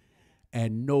mind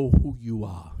and know who you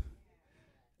are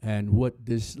and what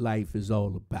this life is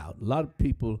all about. A lot of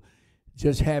people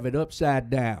just have it upside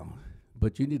down,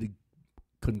 but you need to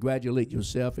congratulate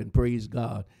yourself and praise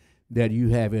God that you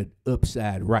have it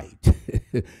upside right.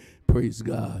 Praise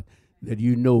God that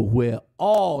you know where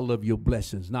all of your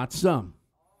blessings, not some,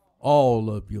 all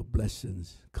of your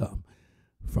blessings come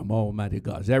from Almighty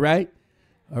God. Is that right?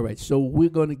 All right, so we're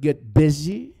going to get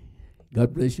busy.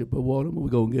 God bless you, Brother Walden. We're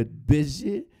going to get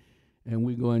busy, and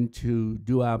we're going to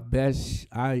do our best.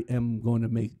 I am going to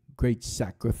make great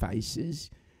sacrifices.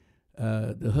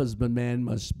 The husbandman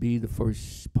must be the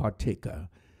first partaker.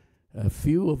 A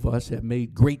few of us have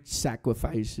made great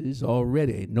sacrifices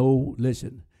already. No,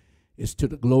 listen, it's to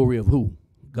the glory of who?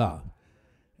 God.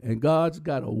 And God's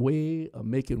got a way of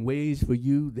making ways for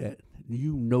you that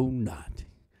you know not.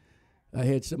 I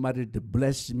had somebody to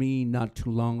bless me not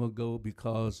too long ago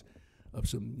because of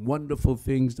some wonderful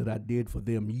things that I did for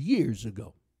them years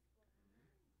ago.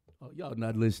 Oh, y'all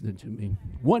not listening to me.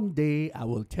 One day I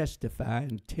will testify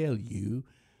and tell you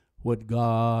what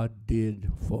God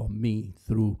did for me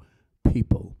through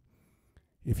people.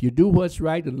 If you do what's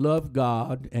right and love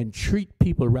God and treat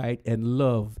people right and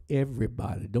love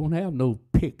everybody, don't have no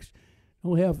picks.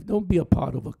 Don't be a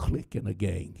part of a clique and a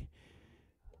gang.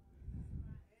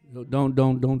 Don't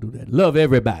do that. Love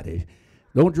everybody.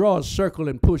 Don't draw a circle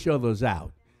and push others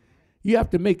out. You have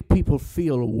to make people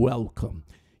feel welcome.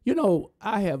 You know,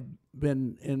 I have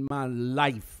been in my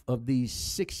life of these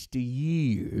 60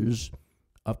 years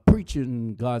of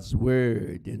preaching God's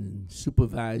word and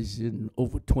supervising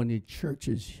over 20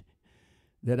 churches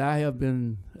that I have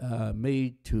been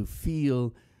made to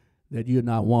feel that you're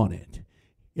not wanted.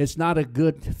 It's not a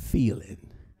good feeling.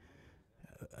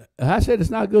 I said it's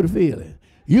not a good feeling.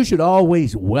 You should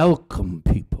always welcome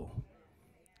people.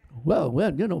 Well,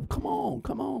 you know, come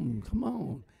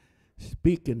on.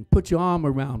 Speak and put your arm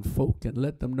around folk and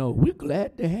let them know we're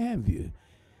glad to have you.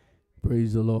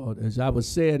 Praise the Lord. As I was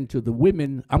saying to the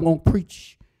women, I'm going to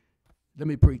preach. Let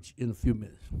me preach in a few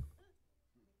minutes.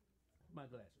 My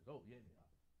glasses. Oh, yeah.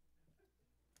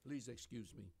 Please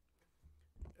excuse me.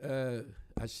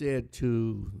 I said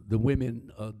to the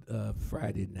women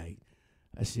Friday night,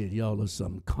 I said, y'all are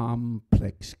some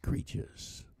complex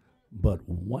creatures, but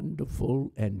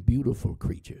wonderful and beautiful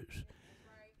creatures.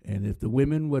 And if the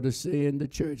women were to say in the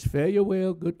church, fare you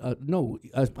well, good. No,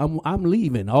 I'm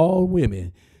leaving, all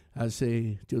women. I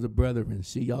say to the brethren,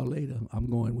 see y'all later. I'm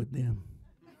going with them.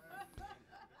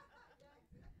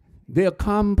 They're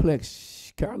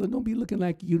complex. Carolyn, don't be looking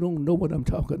like you don't know what I'm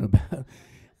talking about.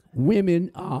 Women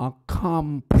are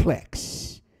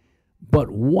complex. but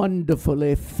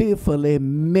wonderfully, fearfully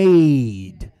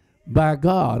made by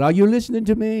God. Are you listening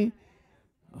to me?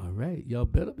 All right, y'all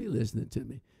better be listening to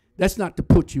me. That's not to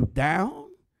put you down.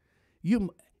 You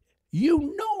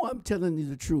know I'm telling you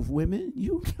the truth, women.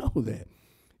 You know that.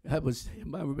 I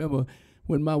remember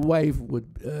when my wife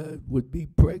would be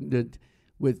pregnant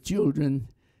with children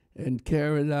and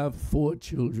carrying out 4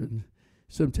 children.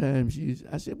 Sometimes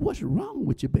I said, "What's wrong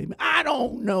with you, baby?" "I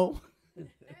don't know."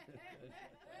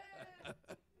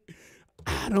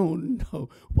 "I don't know."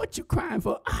 "What you crying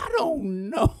for?" "I don't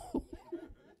know."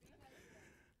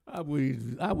 I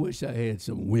wish I had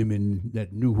some women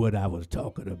that knew what I was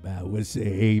talking about would say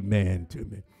amen to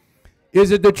me.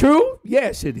 Is it the truth?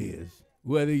 Yes, it is.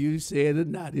 Whether you say it or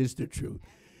not, it's the truth.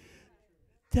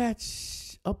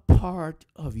 That's a part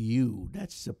of you.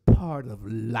 That's a part of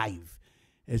life.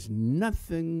 There's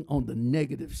nothing on the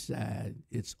negative side.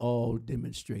 It's all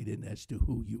demonstrated as to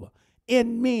who you are.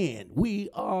 And men, we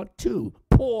are too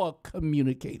poor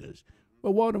communicators.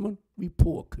 Well, Waterman, we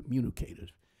poor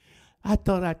communicators. "I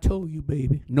thought I told you,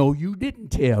 baby." "No, you didn't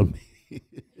tell me."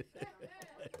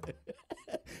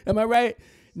 Am I right?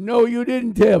 "No, you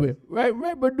didn't tell me." Right,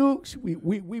 Dukes? We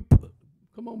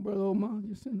come on, Brother Omar.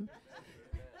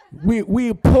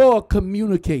 We poor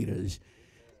communicators.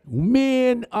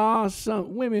 Men are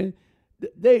some women.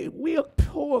 We are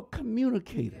poor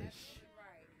communicators.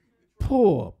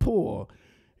 Poor.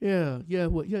 Yeah.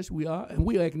 Well, yes, we are, and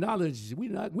we acknowledge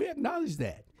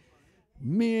that.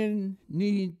 Men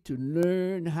need to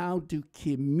learn how to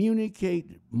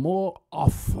communicate more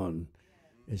often,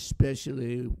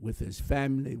 especially with his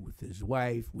family, with his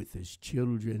wife, with his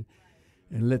children,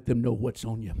 and let them know what's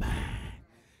on your mind.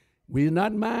 We're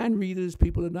not mind readers.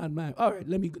 People are not mind. All right,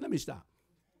 let me stop.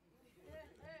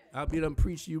 I'll be done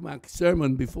preach you my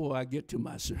sermon before I get to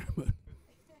my sermon.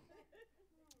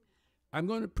 I'm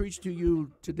going to preach to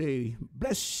you today.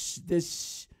 Bless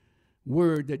this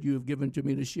word that you have given to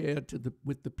me to share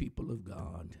with the people of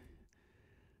God.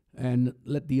 And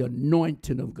let the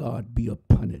anointing of God be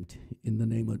upon it. In the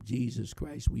name of Jesus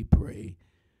Christ, we pray.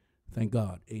 Thank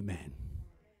God. Amen.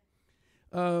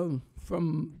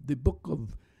 From the book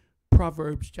of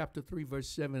Proverbs, chapter 3, verse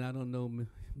 7. I don't know,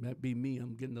 might be me.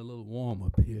 I'm getting a little warm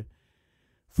up here.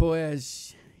 "For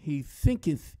as he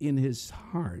thinketh in his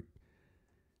heart,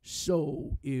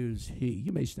 so is he."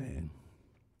 You may stand.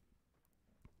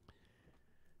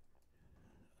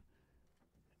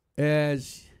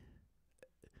 As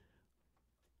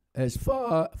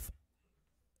far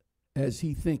as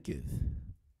he thinketh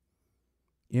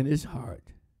in his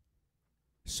heart,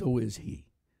 so is he.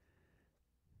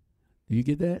 Do you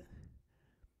get that?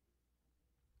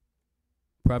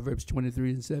 Proverbs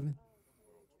 23 and 7.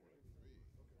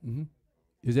 Mm-hmm.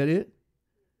 Is that it?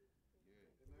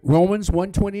 Romans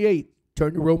 1:28.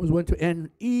 Turn to Romans 1:28. "And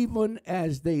even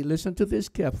as they," listen to this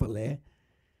carefully,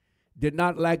 "did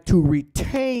not like to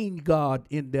retain God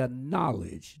in their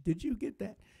knowledge." Did you get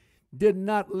that? Did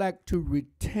not like to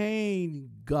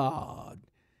retain God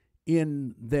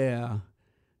in their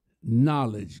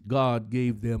knowledge. God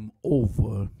gave them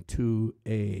over to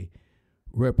a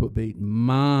reprobate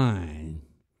mind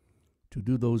to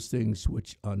do those things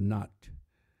which are not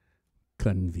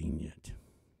convenient.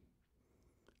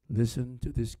 Listen to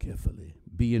this carefully.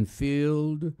 "Being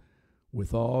filled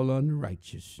with all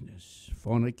unrighteousness,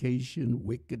 fornication,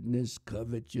 wickedness,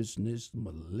 covetousness,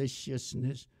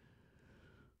 maliciousness,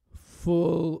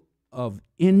 full of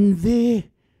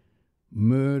envy,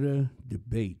 murder,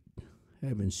 debate,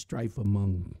 having strife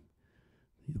among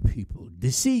the people,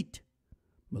 deceit,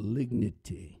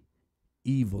 malignity,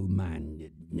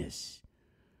 evil-mindedness,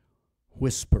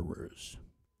 whisperers."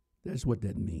 That's what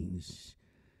that means.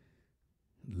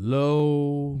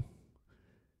 Low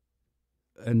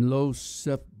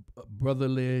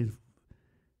self-brotherly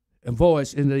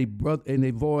voice, in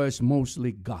a voice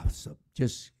mostly gossip,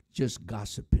 just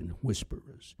gossiping,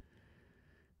 whisperers.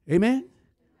 Amen?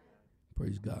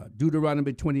 Praise God.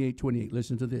 Deuteronomy 28:28.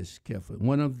 Listen to this carefully.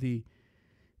 One of the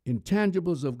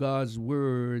intangibles of God's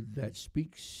word that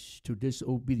speaks to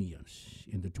disobedience.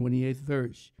 In the 28th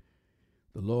verse,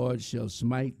 "The Lord shall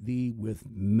smite thee with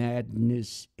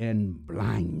madness and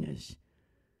blindness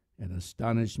and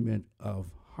astonishment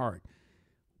of heart."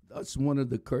 That's one of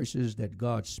the curses that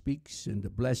God speaks, and the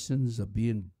blessings of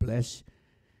being blessed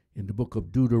in the book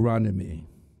of Deuteronomy.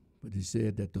 But he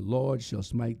said that the Lord shall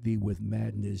smite thee with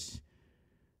madness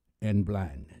and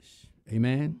blindness.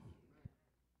 Amen.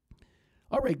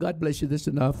 All right, God bless you. That's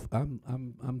enough.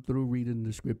 I'm through reading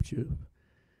the scripture.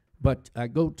 But I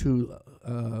go to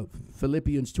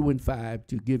Philippians 2:5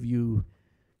 to give you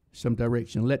some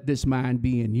direction. "Let this mind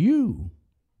be in you,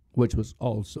 which was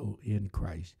also in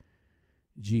Christ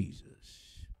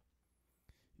Jesus.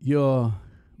 Your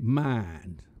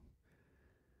mind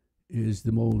is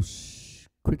the most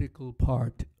critical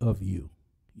part of you,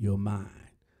 your mind.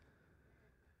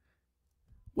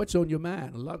 What's on your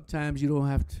mind? A lot of times you don't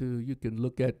have to, you can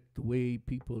look at the way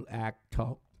people act,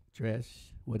 talk, dress,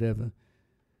 whatever,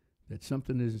 that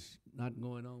something is not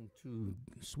going on to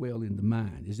swell in the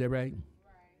mind. Is that right?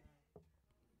 Right.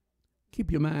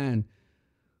 Keep your mind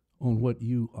on what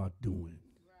you are doing.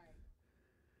 Right.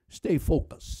 Stay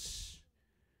focused.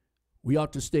 We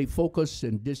ought to stay focused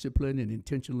and disciplined and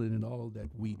intentional in all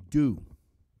that we do.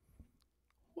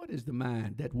 What is the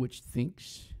mind? That which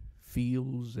thinks,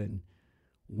 feels, and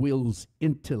wills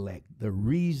intellect, the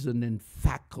reasoning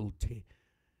faculty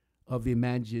of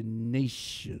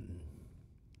imagination,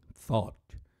 thought.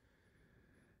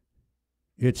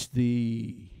 It's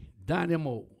the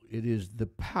dynamo. It is the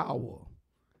power,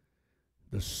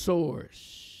 the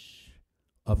source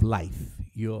of life,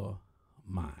 your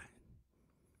mind.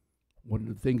 One of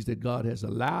the things that God has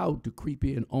allowed to creep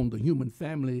in on the human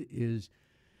family is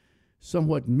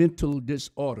somewhat mental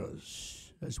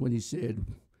disorders. That's when he said,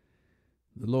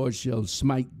 the Lord shall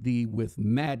smite thee with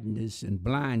madness and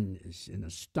blindness and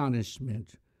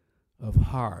astonishment of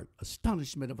heart.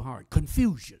 Astonishment of heart,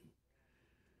 confusion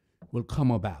will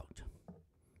come about.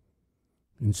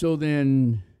 And so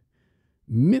then,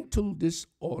 mental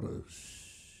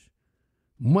disorders,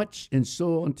 much and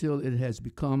so until it has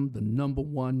become the number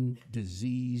one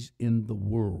disease in the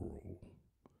world.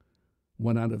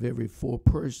 1 out of every 4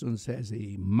 persons has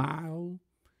a mild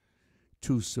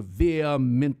to severe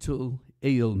mental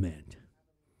ailment.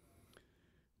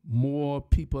 More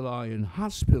people are in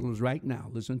hospitals right now,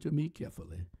 listen to me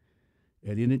carefully,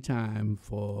 at any time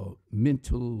for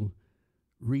mental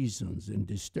reasons and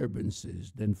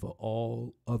disturbances than for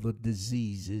all other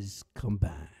diseases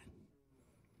combined.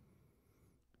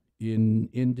 In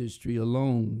industry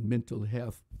alone, mental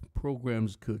health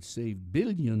programs could save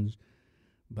billions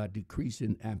by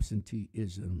decreasing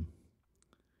absenteeism,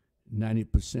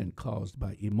 90% caused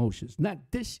by emotions. Now,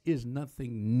 this is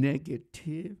nothing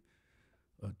negative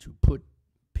to put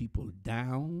people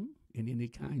down in any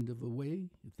kind of a way.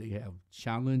 If they have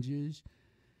challenges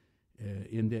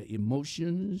in their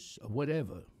emotions or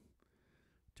whatever.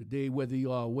 Today, whether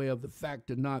you are aware of the fact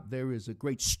or not, there is a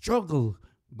great struggle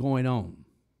going on.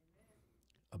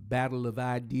 A battle of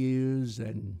ideas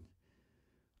and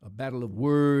a battle of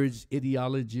words,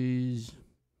 ideologies,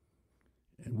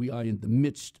 and we are in the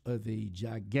midst of a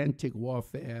gigantic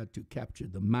warfare to capture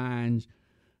the minds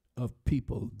of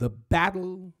people. The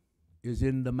battle is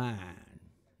in the mind,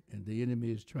 and the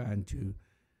enemy is trying to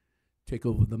take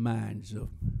over the minds of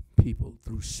people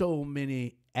through so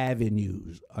many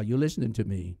avenues. Are you listening to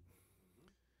me?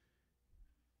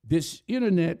 This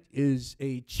internet is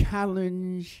a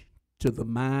challenge to the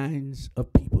minds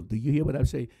of people. Do you hear what I'm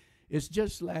saying? It's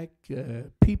just like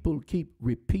people keep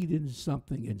repeating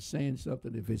something and saying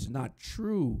something. If it's not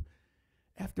true,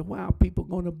 after a while, people are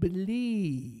going to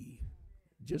believe.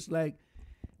 Just like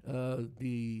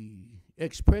the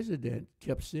ex-president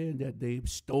kept saying that they've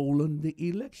stolen the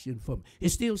election from him.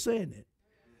 It's still saying it.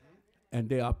 And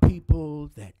there are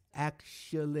people that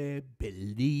actually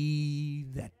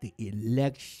believe that the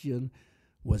election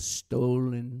was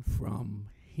stolen from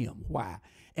him. Why?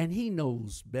 And he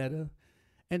knows better.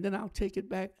 And then I'll take it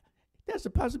back. There's a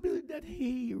possibility that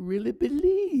he really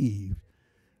believed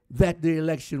that the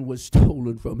election was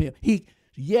stolen from him. He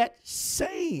yet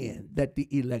saying that the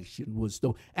election was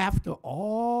stolen after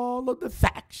all of the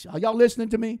facts. Are y'all listening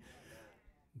to me?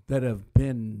 That have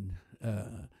been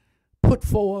put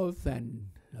forth and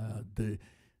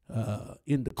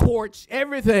in the courts,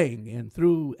 everything, and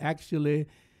through actually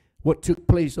what took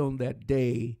place on that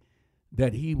day,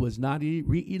 that he was not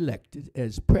re-elected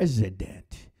as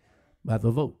president by the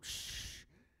votes.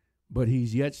 But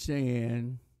he's yet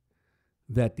saying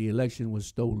that the election was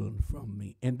stolen from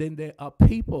me. And then there are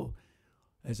people,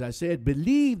 as I said,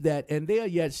 believe that, and they're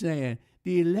yet saying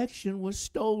the election was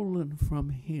stolen from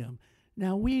him.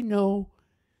 Now we know,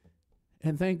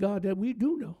 and thank God that we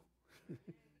do know,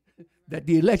 that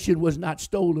the election was not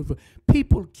stolen from.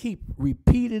 People keep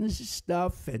repeating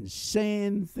stuff and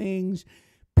saying things.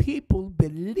 People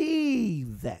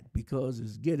believe that because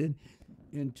it's getting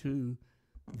into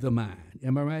the mind.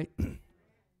 Am I right?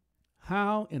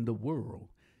 How in the world,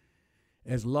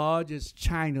 as large as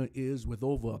China is with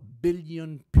over 1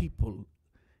 billion people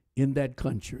in that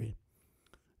country,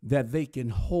 that they can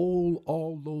hold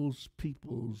all those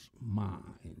people's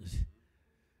minds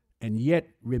and yet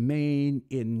remain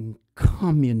in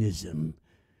communism,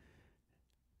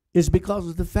 is because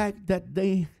of the fact that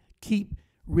they keep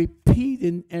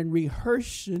repeating and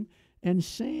rehearsing and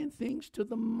saying things to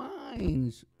the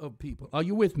minds of people. Are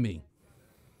you with me?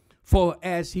 For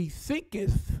as he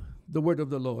thinketh, the word of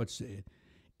the Lord said,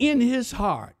 in his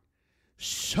heart,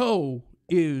 so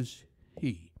is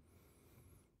he.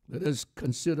 Let us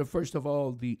consider, first of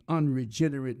all, the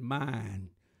unregenerate mind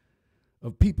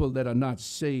of people that are not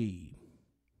saved.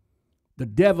 The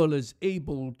devil is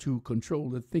able to control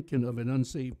the thinking of an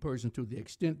unsaved person to the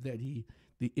extent that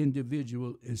the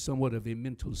individual is somewhat of a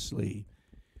mental slave.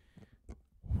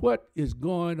 What is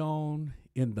going on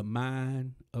in the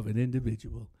mind of an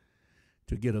individual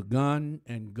to get a gun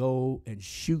and go and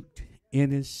shoot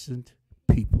innocent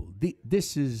people?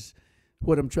 This is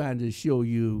what I'm trying to show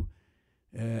you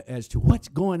as to what's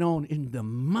going on in the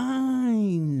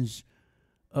minds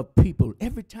of people.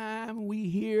 Every time we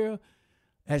hear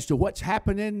as to what's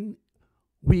happening,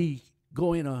 we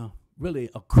go in a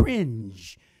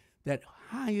cringe that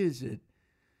how is it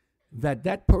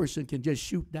that person can just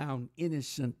shoot down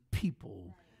innocent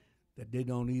people that they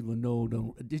don't even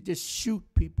know. They just shoot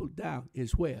people down.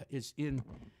 It's where? It's in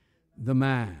the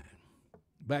mind.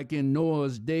 Back in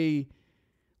Noah's day,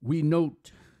 we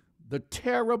note the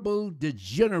terrible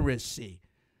degeneracy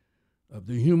of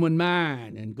the human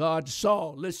mind. And God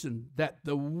saw, listen, that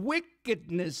the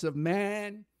wickedness of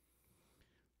man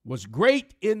was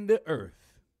great in the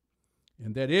earth,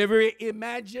 and that every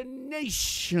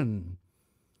imagination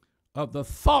of the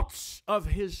thoughts of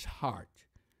his heart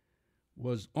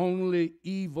was only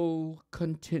evil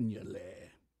continually.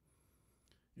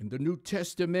 In the New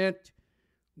Testament,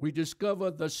 we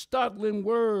discover the startling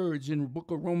words in the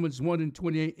book of Romans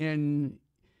 1:28, and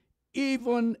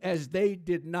even as they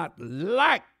did not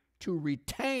like to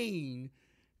retain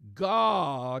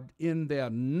God in their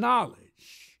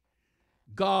knowledge,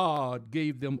 God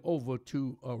gave them over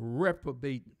to a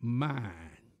reprobate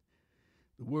mind.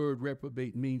 The word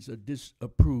reprobate means a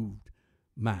disapproved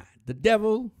mind. The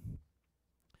devil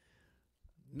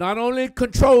not only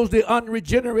controls the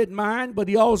unregenerate mind, but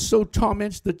he also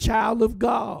torments the child of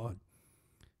God.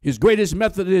 His greatest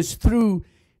method is through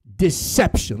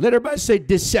deception. Let everybody say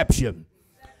deception.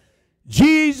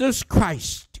 Jesus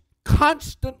Christ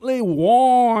constantly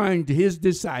warned his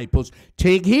disciples,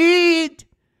 take heed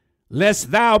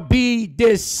lest thou be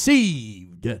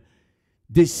deceived.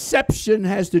 Deception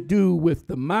has to do with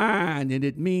the mind, and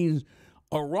it means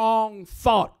a wrong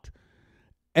thought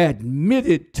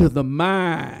admitted to the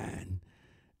mind,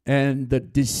 and the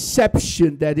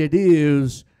deception that it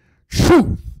is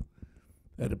truth.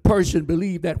 That a person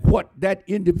believes that what that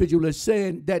individual is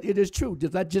saying, that it is true.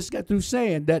 I just got through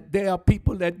saying that there are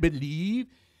people that believe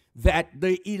that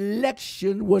the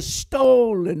election was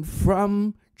stolen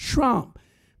from Trump,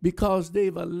 because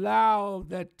they've allowed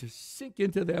that to sink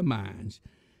into their minds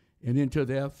and into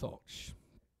their thoughts.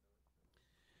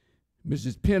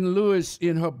 Mrs. Penn Lewis,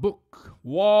 in her book,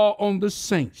 War on the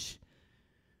Saints,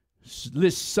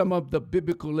 lists some of the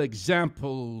biblical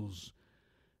examples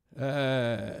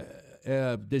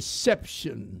of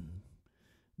deception.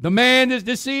 The man is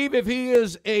deceived if he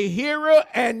is a hearer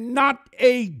and not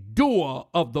a doer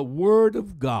of the word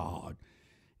of God.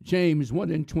 James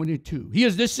 1:22. He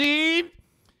is deceived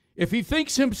if he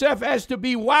thinks himself as to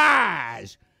be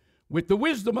wise with the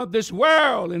wisdom of this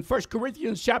world in 1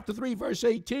 Corinthians chapter 3, verse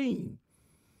 18.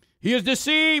 He is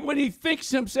deceived when he thinks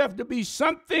himself to be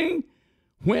something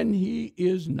when he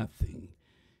is nothing.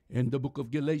 In the book of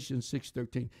Galatians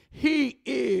 6:13. He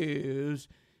is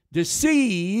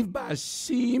deceived by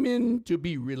seeming to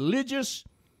be religious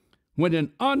when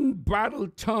an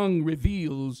unbridled tongue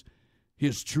reveals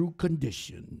his true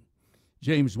condition.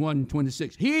 James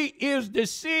 1:26. He is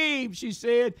deceived, she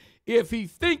said, if he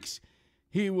thinks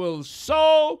he will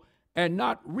sow and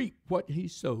not reap what he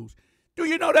sows. Do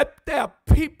you know that there are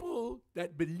people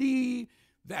that believe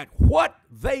that what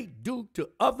they do to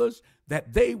others,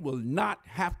 that they will not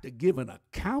have to give an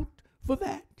account for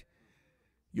that?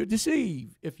 You're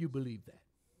deceived if you believe that.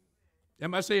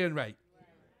 Am I saying right?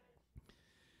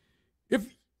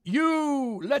 If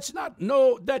let's not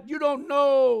know that you don't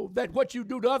know that what you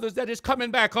do to others, that is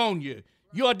coming back on you.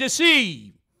 You are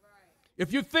deceived.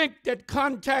 If you think that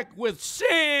contact with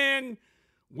sin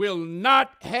will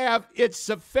not have its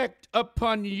effect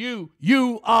upon you,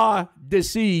 you are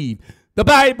deceived. The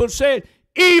Bible said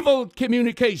evil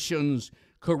communications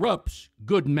corrupts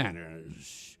good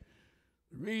manners.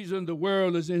 The reason the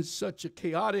world is in such a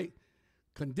chaotic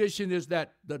condition is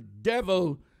that the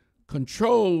devil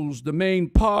controls the main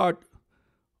part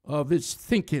of its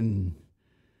thinking.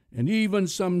 And even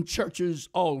some churches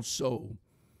also,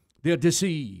 they're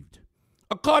deceived.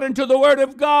 According to the word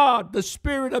of God, the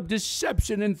spirit of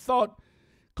deception and thought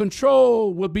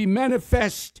control will be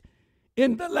manifest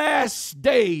in the last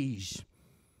days,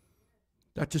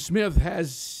 Dr. Smith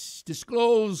has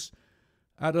disclosed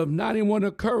out of 91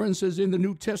 occurrences in the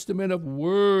New Testament of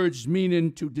words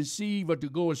meaning to deceive or to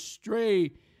go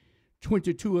astray,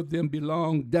 22 of them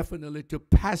belong definitely to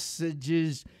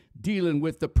passages dealing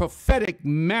with the prophetic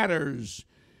matters.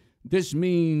 This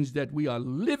means that we are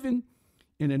living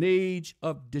in an age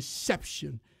of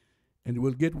deception, and it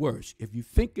will get worse. If you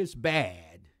think it's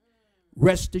bad,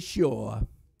 rest assured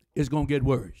it's going to get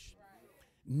worse.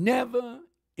 Never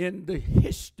in the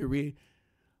history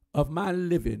of my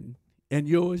living, and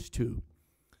yours too,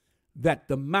 that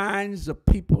the minds of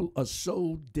people are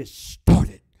so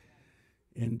distorted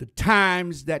in the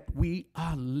times that we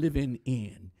are living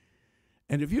in.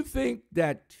 And if you think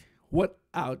that what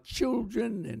our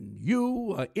children and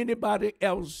you or anybody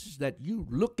else that you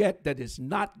look at that is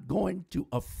not going to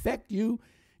affect you,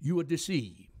 you are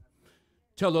deceived.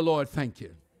 Tell the Lord, thank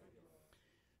you.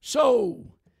 So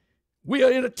we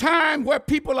are in a time where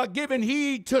people are giving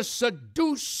heed to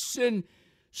seducing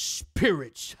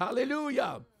spirits.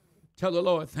 Hallelujah. Tell the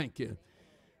Lord, thank you.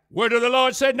 Word of the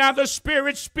Lord said, now the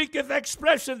Spirit speaketh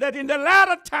expressly that in the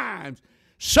latter times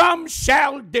some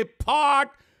shall depart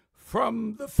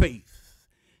from the faith,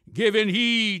 giving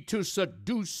heed to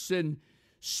seducing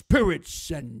spirits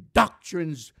and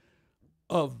doctrines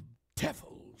of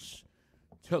devils.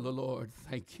 Tell the Lord,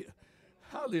 thank you.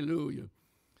 Hallelujah.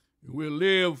 We'll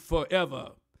live forever.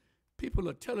 People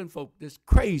are telling folk this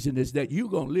craziness that you're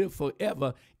going to live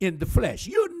forever in the flesh.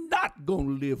 You're not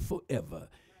going to live forever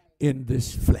in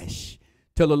this flesh.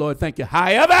 Tell the Lord, thank you.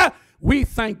 However, we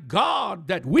thank God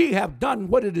that we have done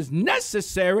what it is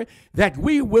necessary, that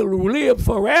we will live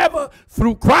forever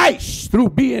through Christ, through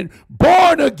being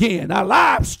born again. Our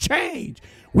lives change.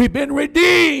 We've been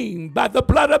redeemed by the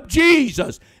blood of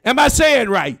Jesus. Am I saying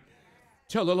right?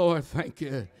 Tell the Lord, thank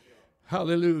you.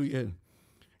 Hallelujah.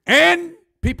 And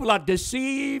people are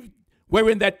deceived,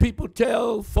 wherein that people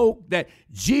tell folk that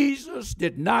Jesus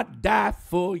did not die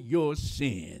for your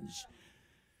sins.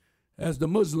 As the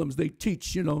Muslims, they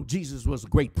teach, Jesus was a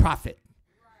great prophet,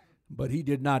 but he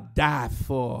did not die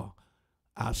for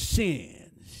our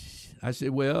sins. I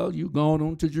said, well, you gone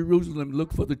on to Jerusalem,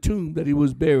 look for the tomb that he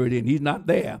was buried in. He's not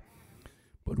there.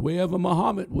 But wherever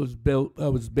Muhammad was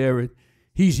buried,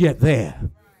 he's yet there.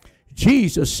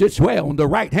 Jesus sits well on the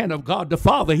right hand of God the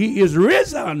Father. He is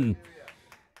risen.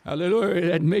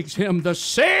 Hallelujah. That makes him the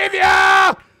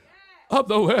Savior of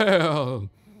the world.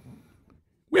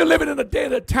 We're living in a day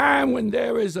and a time when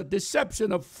there is a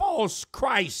deception of false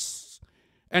Christs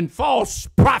and false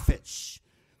prophets.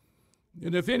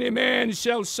 And if any man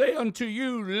shall say unto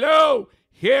you, lo,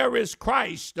 here is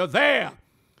Christ, or there,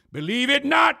 believe it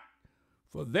not,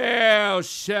 for there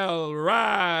shall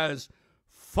rise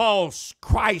false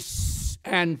Christs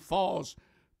and false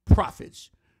prophets.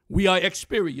 We are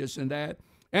experiencing that.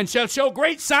 And shall show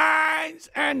great signs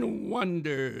and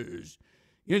wonders,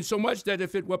 insomuch that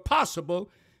if it were possible,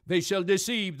 they shall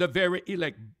deceive the very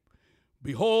elect.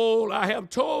 Behold, I have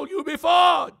told you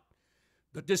before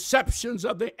the deceptions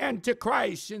of the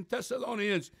Antichrist in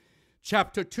Thessalonians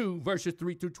chapter 2, verses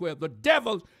 3 through 12. The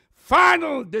devil's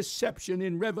final deception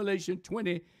in Revelation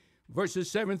 20, verses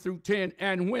 7 through 10.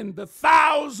 And when the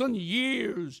 1,000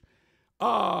 years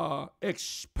are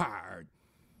expired.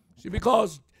 See,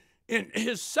 because in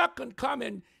his second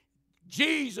coming,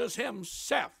 Jesus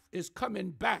himself is coming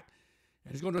back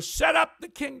and is going to set up the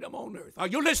kingdom on earth. Are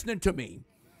you listening to me?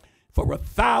 For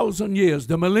 1,000 years,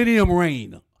 the millennium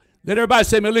reign. Let everybody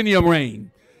say millennium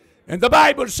reign. And the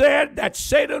Bible said that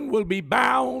Satan will be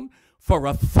bound for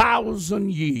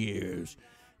 1,000 years,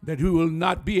 that he will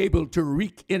not be able to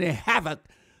wreak any havoc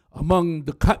among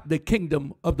the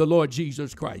kingdom of the Lord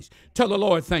Jesus Christ. Tell the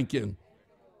Lord, thank you.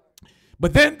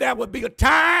 But then there will be a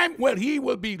time when he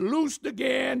will be loosed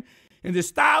again, and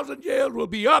this 1,000 years will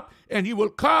be up, and he will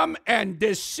come and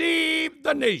deceive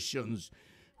the nations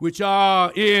which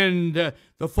are in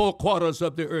the four quarters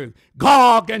of the earth.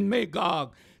 Gog and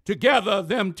Magog, together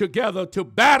to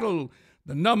battle,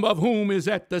 the number of whom is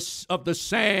of the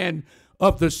sand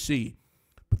of the sea.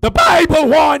 The Bible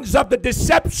warns of the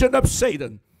deception of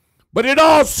Satan, but it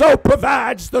also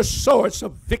provides the source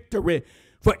of victory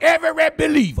for every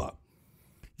believer.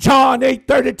 John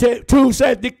 8:32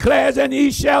 says, declares, and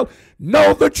ye shall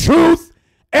know the truth,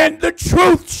 and the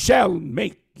truth shall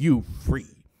make you free.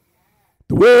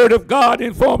 The Word of God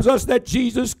informs us that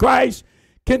Jesus Christ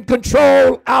can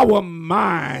control our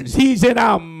minds. He's in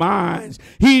our minds.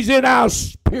 He's in our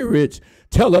spirits.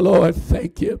 Tell the Lord,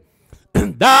 thank you.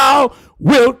 Thou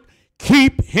wilt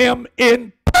keep him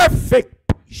in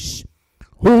perfect peace,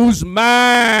 whose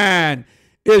mind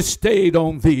is stayed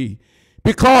on thee,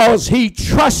 because he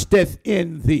trusteth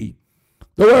in thee.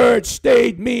 The word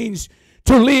stayed means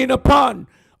to lean upon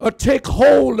or take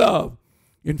hold of.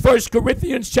 In 1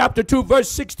 Corinthians chapter 2, verse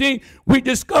 16, we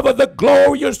discover the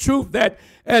glorious truth that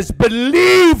as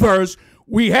believers,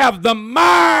 we have the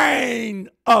mind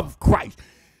of Christ.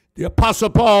 The Apostle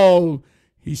Paul,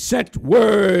 he sent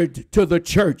word to the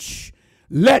church.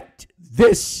 Let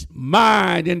this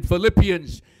mind in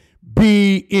Philippians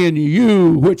be in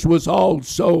you, which was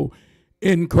also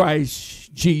in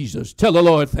Christ Jesus. Tell the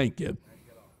Lord, thank you.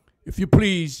 If you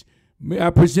please, may I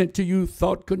present to you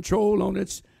thought control on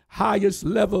its highest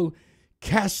level,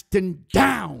 casting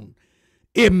down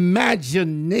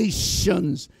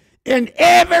imaginations and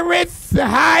every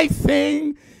high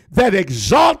thing that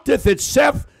exalteth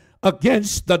itself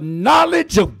against the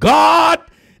knowledge of God,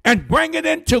 and bring it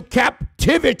into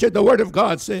captivity, the word of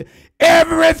God said,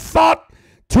 every thought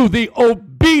to the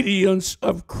obedience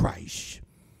of Christ.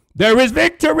 There is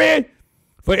victory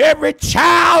for every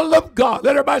child of God.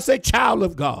 Let everybody say, child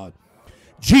of God.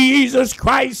 Jesus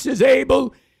Christ is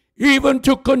able even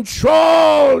to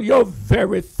control your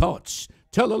very thoughts.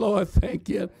 Tell the Lord, thank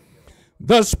you.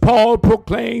 Thus Paul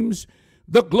proclaims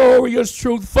the glorious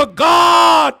truth. For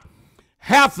God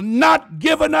hath not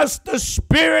given us the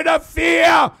spirit of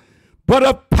fear, but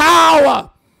of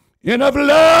power and of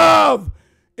love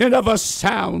and of a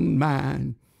sound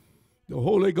mind. The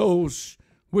Holy Ghost,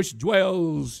 which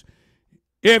dwells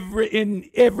in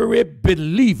every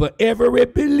believer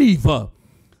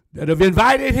that have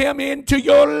invited him into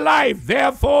your life.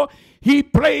 Therefore, he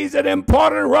plays an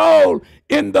important role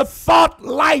in the thought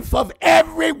life of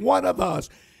every one of us.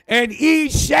 And ye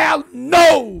shall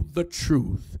know the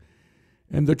truth,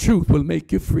 and the truth will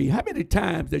make you free. How many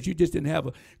times that you just didn't have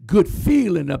a good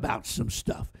feeling about some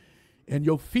stuff, and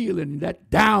you're feeling that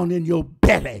down in your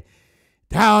belly,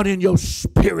 down in your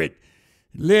spirit,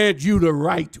 led you the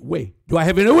right way? Do I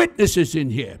have any witnesses in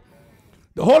here?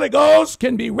 The Holy Ghost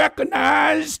can be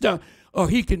recognized or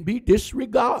he can be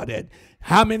disregarded.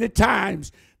 How many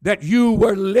times that you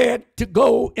were led to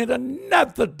go in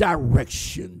another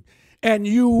direction, and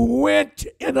you went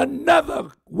in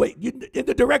another way, in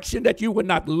the direction that you were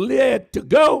not led to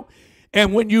go,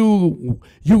 and when you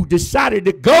decided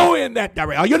to go in that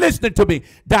direction, are you listening to me?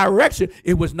 Direction,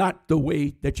 it was not the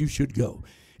way that you should go.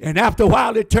 And after a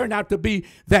while, it turned out to be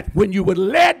that when you were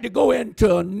led to go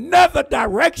into another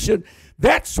direction,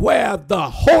 that's where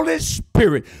the Holy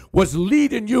Spirit was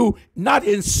leading you, not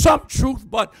in some truth,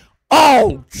 but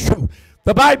all truth.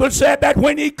 The Bible said that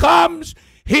when he comes,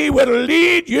 he will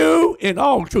lead you in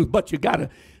all truth. But you got to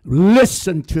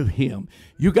listen to him.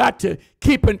 You got to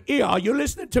keep an ear. Are you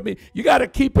listening to me? You got to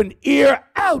keep an ear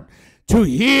out to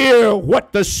hear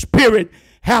what the Spirit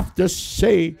have to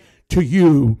say to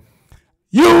you.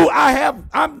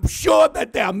 I'm sure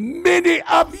that there are many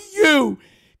of you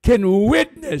can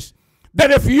witness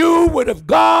that if you would have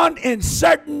gone in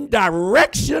certain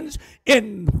directions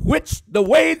in which the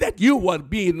way that you were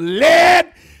being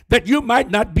led, that you might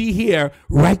not be here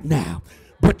right now.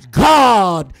 But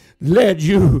God led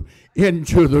you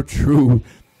into the truth.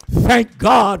 Thank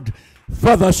God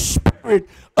for the Spirit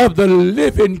of the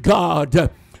living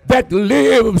God that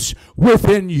lives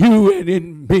within you and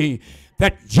in me.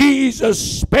 That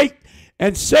Jesus spake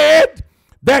and said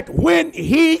that when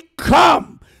he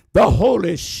come, the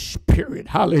Holy Spirit,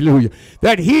 hallelujah,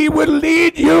 that he will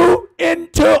lead you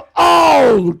into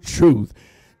all truth.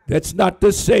 That's not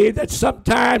to say that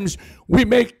sometimes we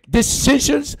make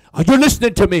decisions, are you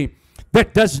listening to me,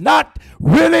 that does not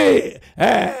really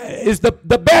is the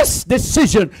best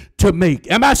decision to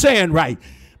make. Am I saying right?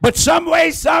 But some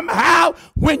way, somehow,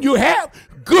 when you have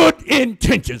good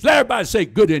intentions, let everybody say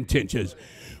good intentions.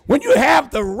 When you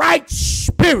have the right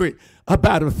spirit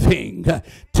about a thing,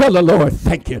 tell the Lord,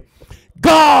 thank you.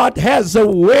 God has a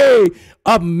way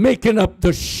of making up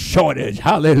the shortage.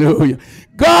 Hallelujah.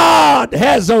 God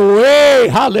has a way.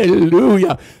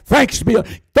 Hallelujah. Thanks be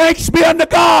unto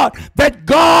God that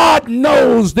God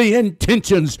knows the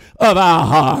intentions of our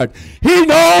heart. He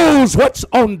knows what's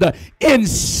on the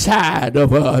inside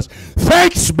of us.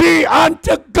 Thanks be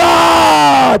unto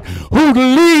God who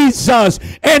leads us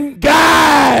and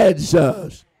guides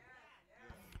us.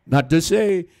 Not to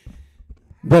say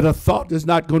that a thought is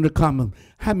not going to come.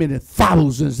 How many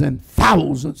thousands and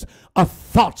thousands of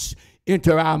thoughts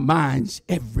enter our minds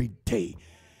every day?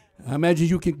 I imagine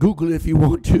you can Google it if you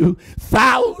want to.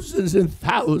 Thousands and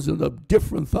thousands of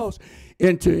different thoughts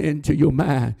enter into your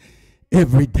mind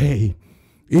every day.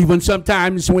 Even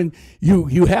sometimes when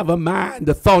you have a mind,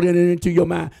 the thought enter into your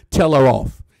mind, tell her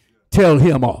off. Tell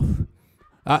him off.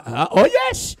 Oh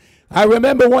yes, I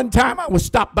remember one time I was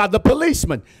stopped by the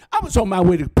policeman. I was on my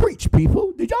way to preach,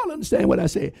 people. Did y'all understand what I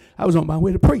said? I was on my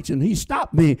way to preach, and he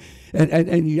stopped me,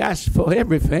 and he asked for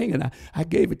everything, and I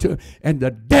gave it to him. And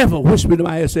the devil whispered in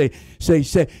my ear, say,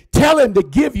 tell him to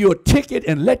give you a ticket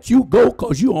and let you go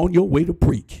because you're on your way to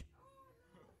preach.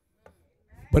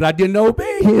 But I didn't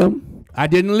obey him. I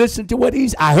didn't listen to what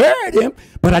I heard him,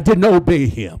 but I didn't obey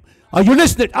him. Are you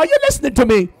listening? Are you listening to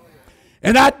me?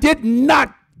 And I did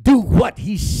not do what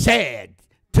he said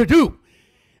to do.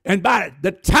 And by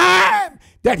the time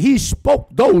that he spoke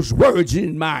those words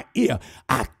in my ear,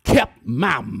 I kept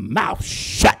my mouth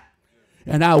shut.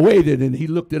 And I waited, and he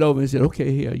looked it over and said,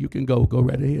 okay, here, you can go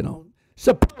right ahead on.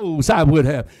 Suppose I would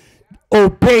have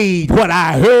obeyed what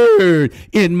I heard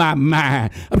in my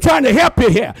mind. I'm trying to help you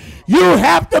here. You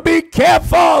have to be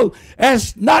careful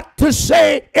as not to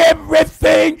say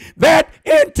everything that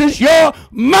enters your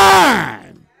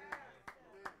mind.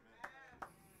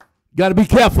 Got to be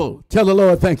careful. Tell the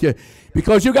Lord thank you.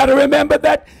 Because you got to remember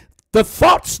that the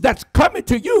thoughts that's coming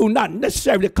to you not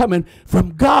necessarily coming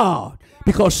from God.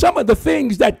 Because some of the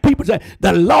things that people say,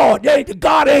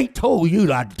 God ain't told you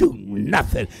to do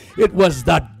nothing. It was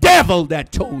the devil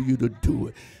that told you to do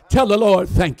it. Tell the Lord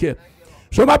thank you.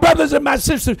 So my brothers and my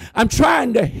sisters, I'm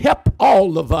trying to help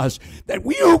all of us that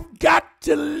you've got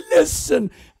to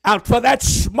listen out for that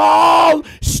small,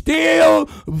 still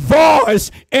voice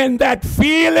and that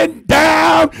feeling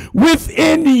down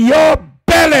within your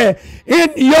belly,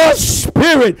 in your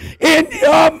spirit, in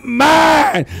your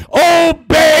mind.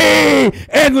 Obey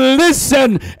and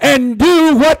listen and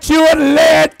do what you are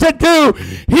led to do.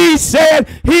 He said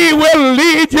he will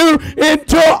lead you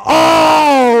into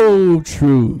all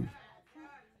truth.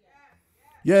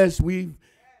 Yes, we've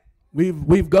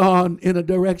gone in a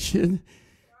direction.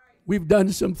 We've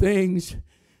done some things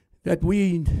that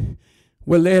we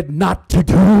were led not to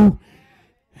do.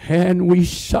 And we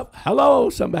suffered. Hello,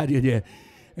 somebody there.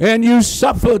 And you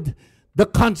suffered the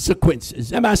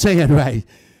consequences. Am I saying right?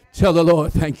 Tell the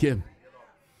Lord, thank you.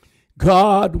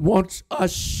 God wants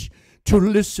us to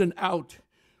listen out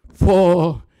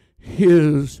for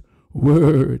his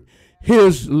word,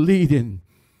 his leading.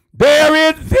 There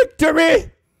is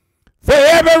victory for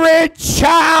every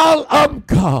child of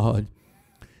God.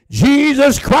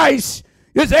 Jesus Christ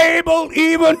is able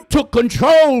even to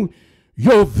control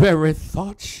your very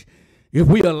thoughts if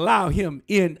we allow him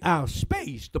in our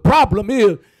space. The problem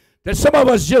is that some of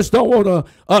us just don't want to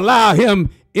allow him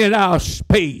in our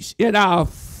space, in our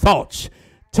thoughts.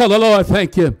 Tell the Lord,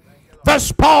 thank you.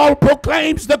 Thus Paul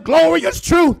proclaims the glorious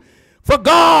truth, for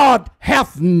God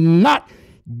hath not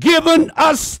given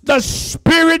us the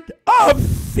spirit of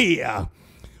fear,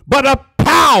 but of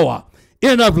power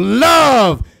and of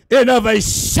love and of a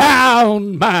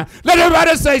sound mind. Let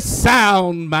everybody say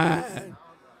sound mind.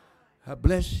 How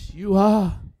blessed you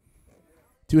are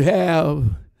to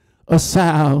have a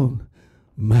sound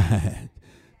mind.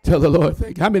 Tell the Lord,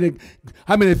 thank you.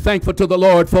 How many thankful to the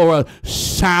Lord for a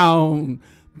sound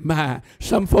mind?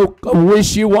 Some folk are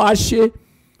wishy-washy.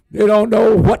 They don't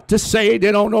know what to say.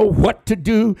 They don't know what to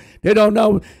do. They don't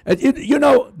know. You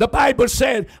know, the Bible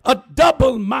said a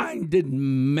double-minded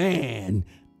man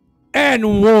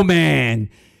and woman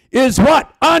is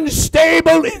what?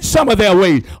 Unstable in some of their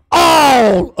ways.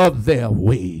 All of their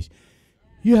ways.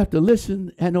 You have to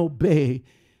listen and obey.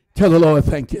 Tell the Lord,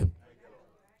 thank you.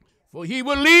 For he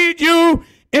will lead you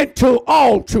into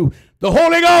all truth. The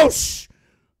Holy Ghost,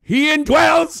 he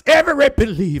indwells every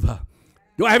believer.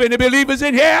 Do I have any believers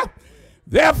in here?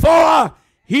 Therefore,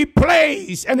 he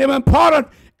plays an important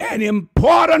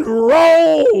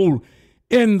role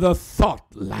in the thought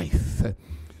life.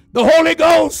 The Holy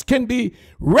Ghost can be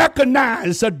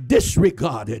recognized or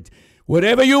disregarded.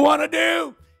 Whatever you want to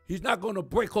do, he's not going to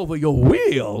break over your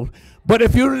will. But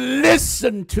if you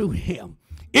listen to him,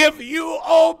 if you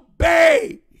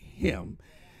obey him,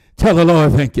 tell the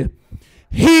Lord, thank you.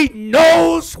 He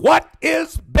knows what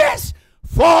is best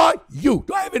for you.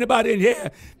 Do I have anybody in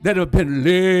here that have been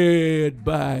led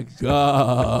by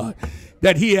God?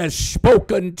 That he has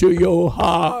spoken to your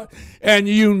heart, and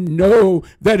you know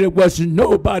that it was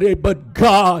nobody but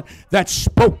God that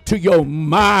spoke to your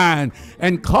mind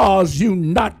and caused you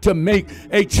not to make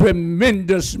a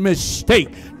tremendous mistake.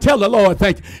 Tell the Lord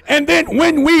thank you. And then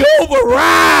when we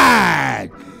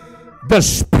override the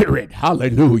Spirit,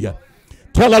 hallelujah,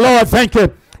 tell the Lord thank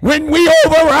you. When we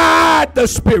override the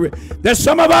Spirit, there's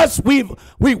some of us, we've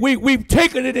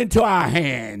taken it into our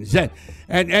hands,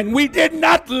 and we did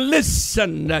not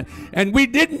listen, and we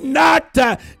did not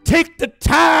take the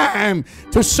time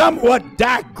to somewhat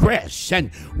digress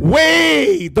and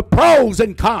weigh the pros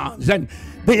and cons and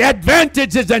the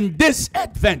advantages and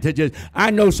disadvantages.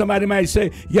 I know somebody might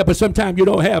say, yeah, but sometimes you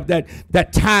don't have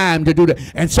that time to do that.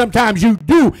 And sometimes you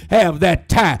do have that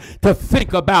time to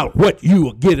think about what you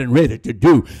are getting ready to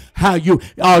do. Are you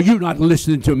not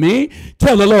listening to me?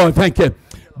 Tell the Lord, thank you.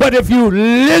 But if you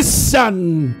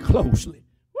listen closely,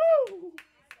 woo,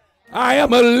 I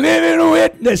am a living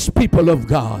witness, people of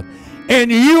God.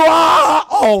 And you are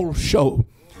also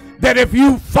that if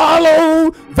you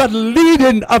follow the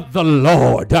leading of the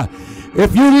Lord,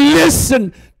 if you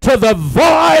listen to the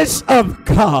voice of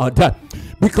God,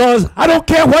 because I don't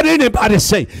care what anybody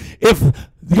say, if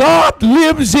God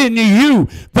lives in you,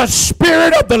 the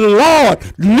Spirit of the Lord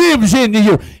lives in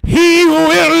you, He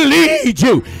will lead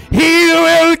you, He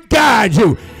will guide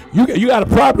you. You got a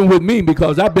problem with me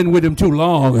because I've been with him too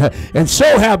long, and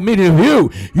so have many of you.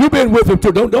 You've been with him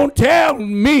too. Don't tell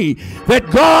me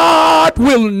that God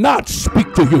will not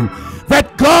speak to you,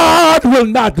 that God will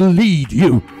not lead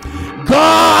you.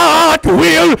 God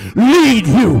will lead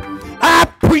you. I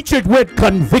preach it with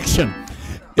conviction.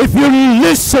 If you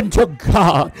listen to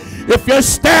God, if you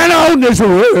stand on His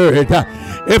word,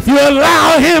 if you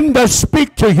allow Him to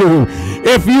speak to you,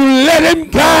 if you let Him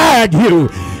guide you,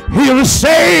 He'll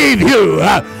save you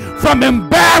from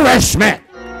embarrassment.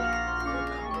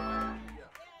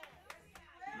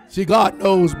 See, God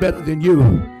knows better than you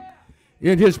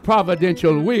in His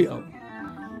providential will.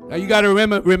 Now you got to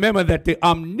remember that the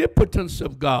omnipotence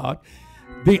of God,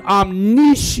 the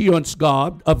omniscience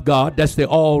of God, that's the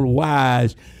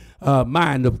all-wise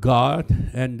mind of God,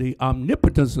 and the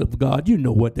omnipotence of God, you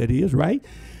know what that is, right?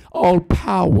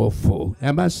 All-powerful.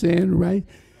 Am I saying right?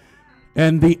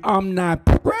 And the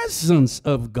omnipresence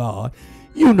of God,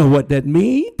 you know what that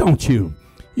means, don't you?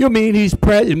 You mean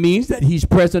it means that He's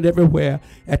present everywhere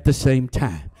at the same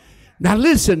time. Now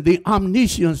listen, the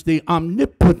omniscience, the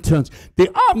omnipotence,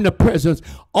 the omnipresence,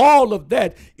 all of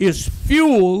that is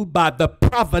fueled by the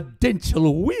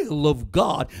providential will of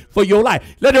God for your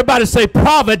life. Let everybody say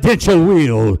providential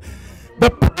will. The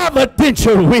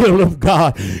providential will of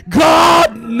God.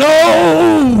 God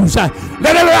knows.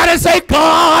 Let everybody say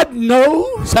God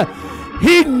knows.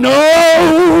 He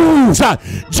knows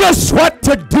just what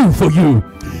to do for you.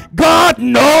 God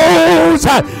knows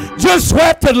just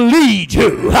where to lead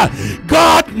you.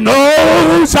 God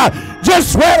knows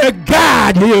just where to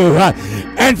guide you.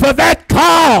 And for that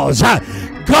cause,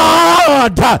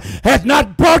 God has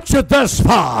not brought you thus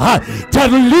far to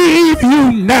leave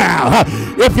you now.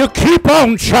 If you keep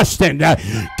on trusting,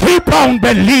 keep on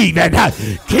believing,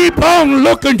 keep on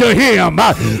looking to Him,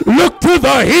 look to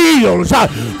the hills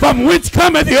from which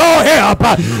cometh your help.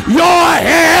 Your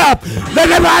help. Let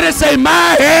everybody say,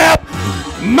 my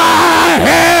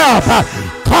help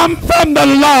come from the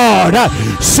Lord.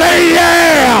 Say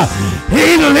yeah.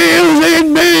 He lives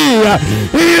in me.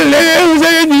 He lives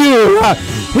in you.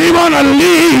 He want to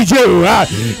lead you.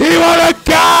 He want to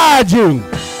guide you.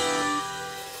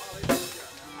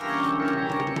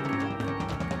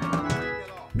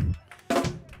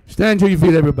 Stand to your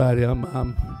feet, everybody. I'm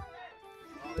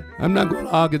not going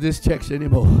to argue this text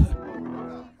anymore.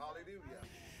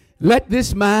 Let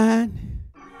this mind,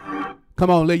 come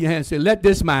on, lay your hands and say, let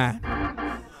this mind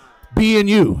be in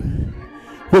you,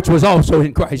 which was also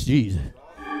in Christ Jesus.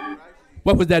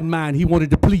 What was that mind? He wanted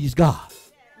to please God.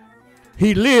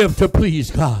 He lived to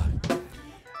please God.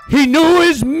 He knew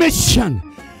his mission.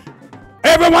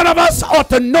 Every one of us ought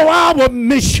to know our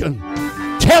mission.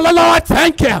 Tell the Lord,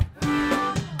 thank you.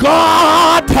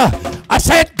 God, I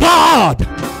said God,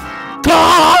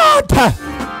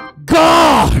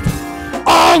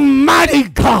 Almighty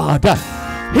God.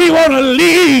 He wants to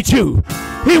lead you.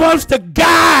 He wants to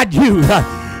guide you.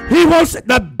 He wants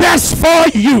the best for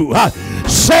you.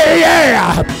 Say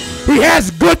yeah. He has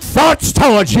good thoughts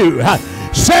towards you.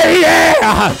 Say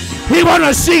yeah. He want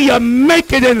to see you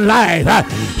make it in life.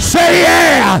 Say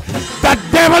yeah. The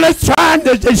devil is trying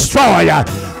to destroy you.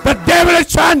 The devil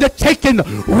is trying to take in the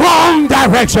wrong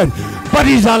direction. But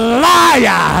he's a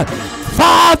liar.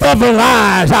 Father of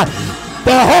lies.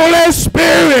 The Holy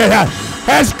Spirit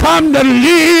has come to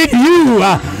lead you.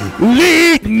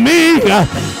 Lead me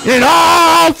in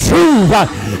all truth.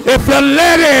 If you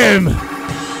let him.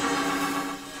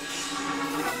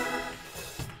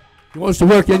 He wants to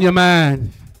work in your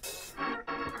mind.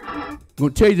 He's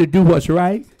going to tell you to do what's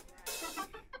right.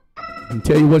 And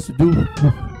tell you what to do.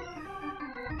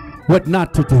 What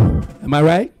not to do. Am I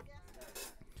right?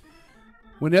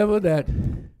 Whenever that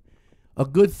a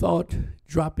good thought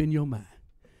drop in your mind,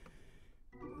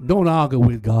 don't argue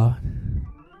with God.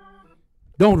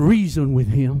 Don't reason with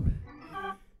him.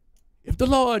 If the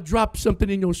Lord drops something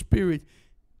in your spirit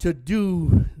to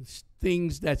do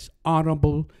things that's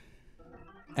honorable,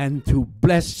 and to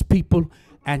bless people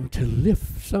and to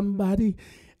lift somebody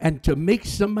and to make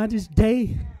somebody's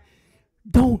day,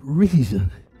 don't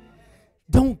reason.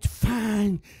 Don't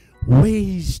find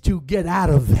ways to get out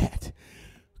of that.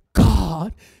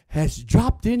 God has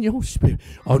dropped in your spirit.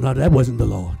 Oh, no, that wasn't the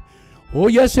Lord. Oh,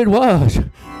 yes, it was.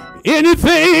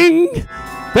 Anything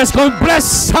that's going to bless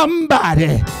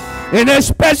somebody, and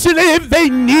especially if they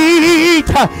need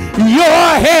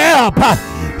your help.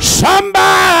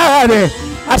 Somebody,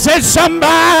 I said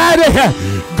somebody,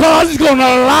 God's going to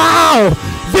allow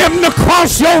them to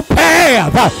cross your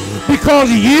path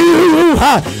because you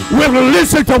will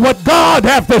listen to what God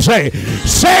has to say.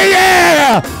 Say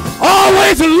yeah.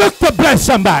 Always look to bless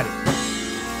somebody.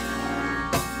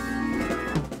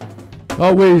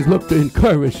 Always look to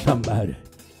encourage somebody.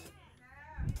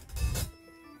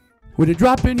 When it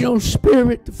drop in your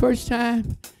spirit the first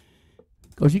time,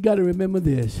 because you got to remember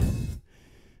this,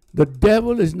 the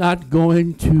devil is not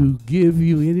going to give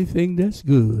you anything that's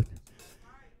good,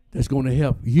 that's going to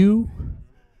help you,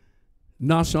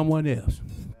 not someone else.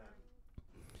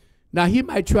 Now, he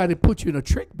might try to put you in a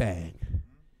trick bag.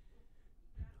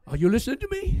 Are you listening to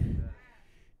me?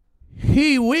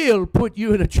 He will put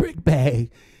you in a trick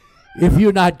bag if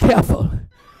you're not careful.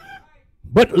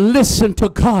 But listen to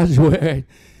God's word.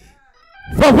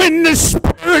 For when the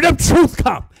Spirit of truth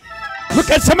comes, look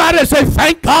at somebody and say,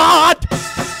 thank God.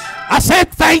 I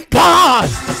said, thank God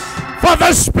for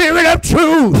the Spirit of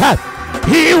truth.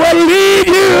 He will lead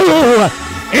you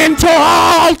into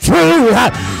all truth.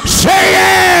 Say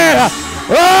yeah.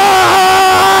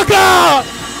 Oh, God.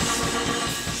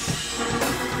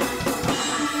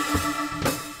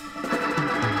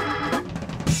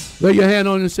 Lay your hand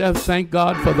on yourself. Thank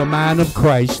God for the mind of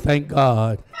Christ. Thank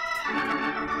God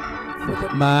for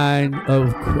the mind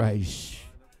of Christ.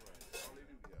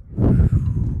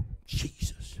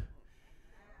 Jesus.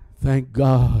 Thank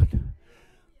God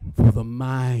for the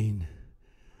mind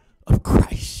of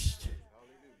Christ.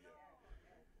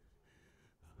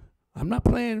 I'm not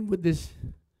playing with this.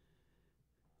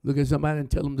 Look at somebody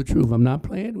and tell them the truth. I'm not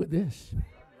playing with this.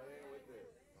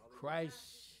 Christ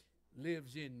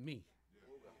lives in me.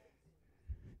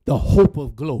 The hope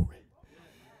of glory.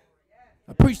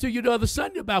 I preached to you the other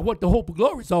Sunday about what the hope of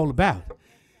glory is all about.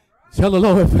 Tell the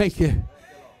Lord, thank you.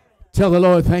 Tell the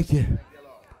Lord, thank you.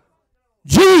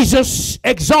 Jesus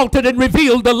exalted and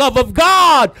revealed the love of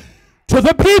God to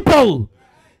the people.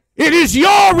 It is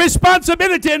your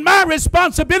responsibility and my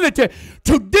responsibility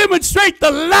to demonstrate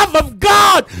the love of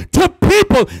God to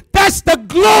people. That's the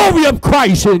glory of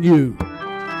Christ in you.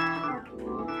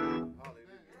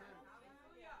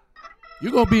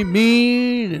 You're going to be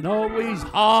mean and always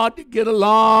hard to get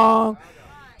along.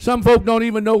 Some folk don't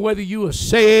even know whether you are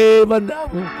saved or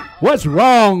not. What's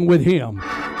wrong with him?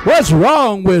 What's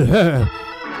wrong with her?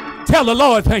 Tell the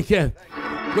Lord, thank you.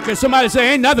 Look at somebody and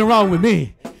say, ain't nothing wrong with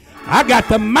me. I got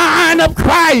the mind of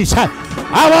Christ.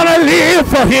 I want to live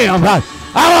for him.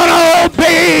 I want to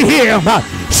obey him.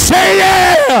 Say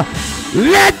yeah.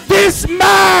 Let this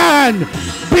mind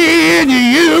be in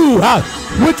you,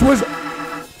 which was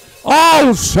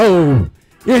also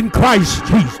in Christ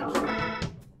Jesus.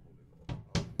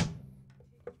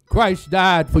 Christ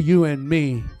died for you and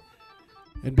me.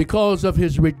 And because of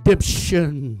his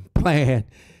redemption plan,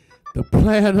 the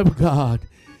plan of God,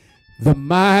 the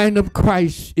mind of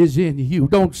Christ is in you.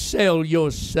 Don't sell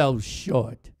yourself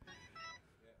short.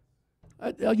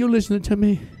 Are you listening to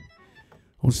me?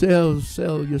 Don't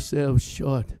sell yourself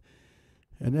short.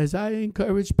 And as I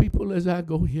encourage people as I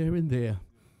go here and there,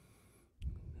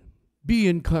 be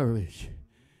encouraged.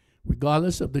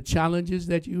 Regardless of the challenges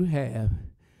that you have,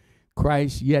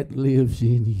 Christ yet lives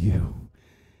in you.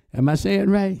 Am I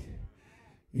saying right?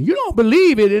 You don't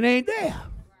believe it, it ain't there.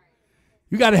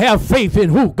 You got to have faith in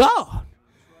who? God.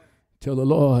 Tell the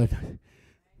Lord,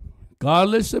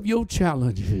 regardless of your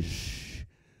challenges,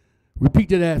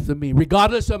 repeat it after me.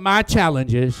 Regardless of my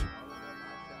challenges,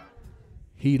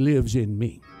 he lives in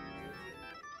me.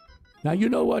 Now, you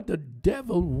know what? The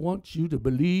devil wants you to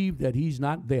believe that he's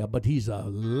not there, but he's a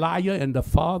liar and the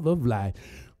father of lies.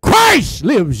 Christ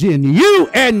lives in you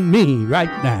and me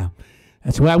right now.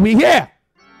 That's why we're here.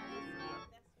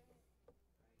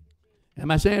 Am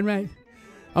I saying right?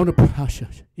 I want to pray.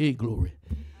 Hey, glory.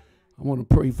 I want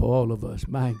to pray for all of us.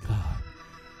 My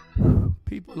God.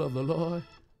 People of the Lord,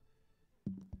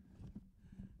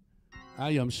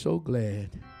 I am so glad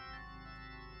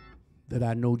that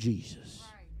I know Jesus.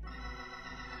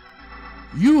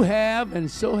 You have, and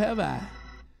so have I.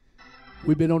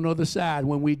 We've been on the other side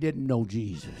when we didn't know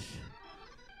Jesus.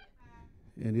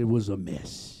 And it was a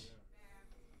mess.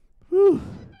 Whew.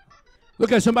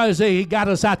 Look at somebody say, he got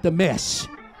us out the mess.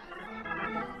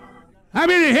 How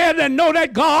many here that know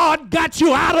that God got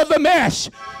you out of the mess?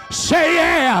 Say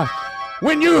yeah.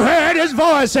 When you heard his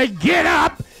voice, say, get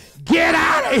up, get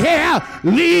out of here,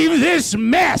 leave this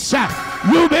mess.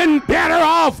 You've been better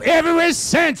off ever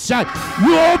since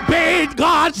you obeyed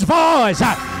God's voice.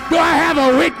 Do I have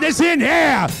a witness in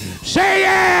here? Say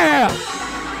yeah.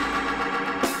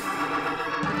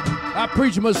 I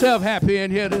preach myself happy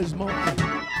in here this morning.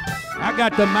 I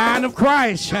got the mind of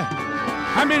Christ.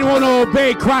 How many want to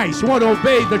obey Christ? You want to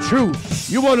obey the truth?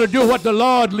 You want to do what the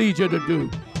Lord leads you to do?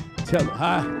 Tell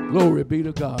him, glory be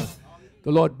to God.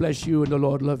 The Lord bless you and the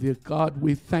Lord love you. God,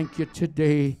 we thank you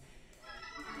today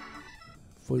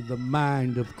for the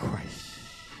mind of Christ,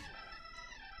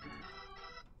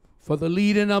 for the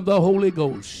leading of the Holy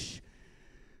Ghost,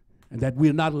 and that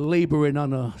we're not laboring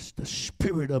under the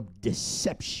spirit of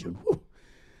deception.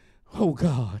 Oh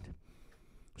God,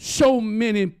 so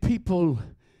many people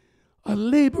are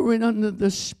laboring under the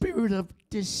spirit of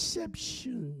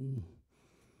deception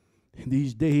in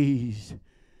these days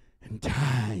and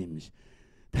times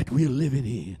that we're living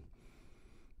in.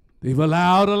 They've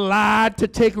allowed a lie to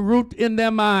take root in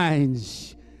their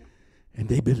minds, and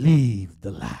they believe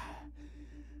the lie.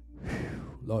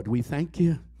 Lord, we thank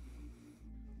you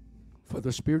for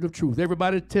the spirit of truth.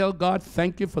 Everybody tell God,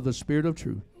 thank you for the spirit of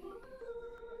truth.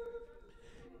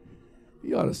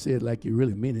 You ought to say it like you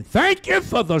really mean it. Thank you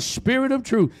for the spirit of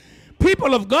truth.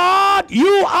 People of God,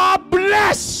 you are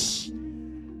blessed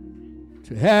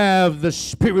to have the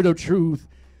spirit of truth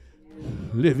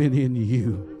living in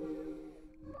you.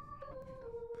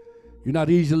 You're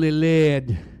not easily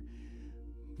led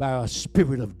by a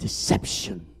spirit of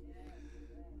deception.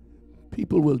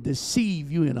 People will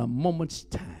deceive you in a moment's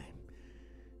time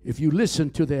if you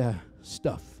listen to their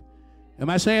stuff.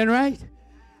 Am I saying right?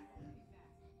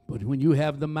 But when you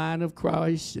have the mind of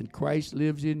Christ and Christ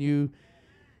lives in you,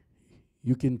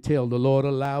 you can tell the Lord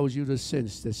allows you to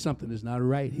sense that something is not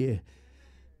right here.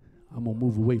 I'm going to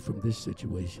move away from this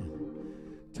situation.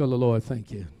 Tell the Lord,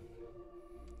 thank you.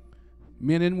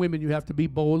 Men and women, you have to be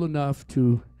bold enough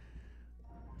to,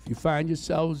 if you find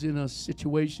yourselves in a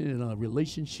situation, in a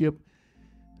relationship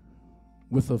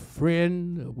with a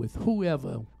friend, with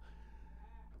whoever,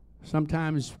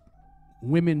 sometimes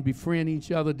women befriend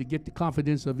each other to get the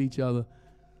confidence of each other.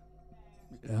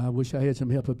 I wish I had some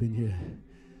help up in here.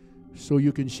 So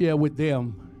you can share with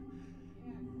them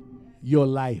your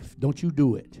life. Don't you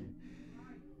do it.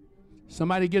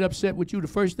 Somebody get upset with you, the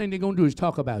first thing they're going to do is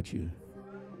talk about you.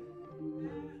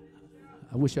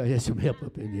 I wish I had some help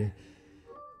up in here.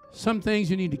 Some things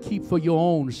you need to keep for your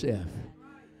own self.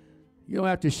 You don't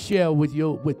have to share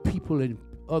with people and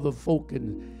other folk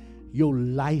and your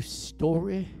life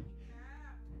story.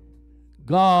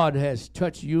 God has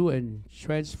touched you and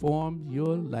transformed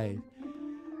your life.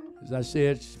 As I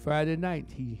said Friday night,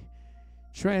 he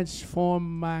transformed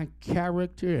my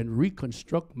character and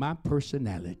reconstruct my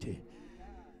personality.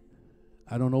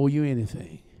 I don't owe you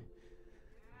anything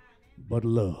but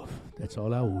love. That's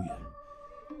all I owe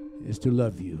you, is to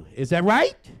love you. Is that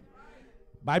right?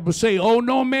 Bible say, oh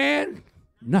no man,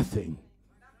 nothing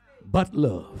but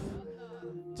love.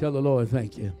 Tell the Lord,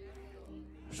 thank you.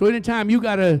 So anytime you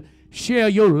got to share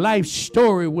your life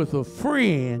story with a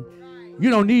friend, you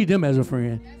don't need them as a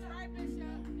friend.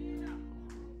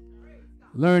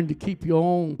 Learn to keep your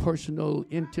own personal,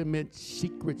 intimate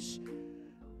secrets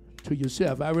to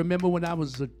yourself. I remember when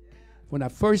I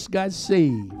first got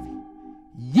saved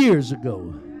years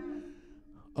ago,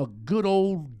 a good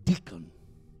old deacon,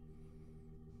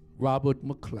 Robert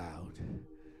McLeod,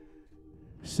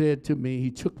 said to me,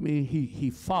 he took me, he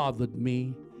fathered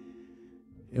me,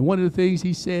 and one of the things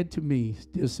he said to me,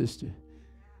 dear sister,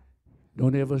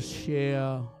 don't ever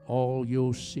share all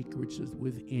your secrets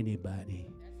with anybody.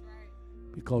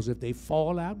 Because if they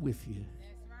fall out with you,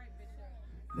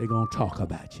 they're going to talk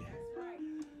about you.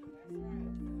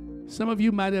 Some of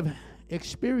you might have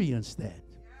experienced that.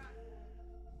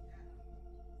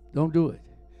 Don't do it.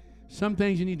 Some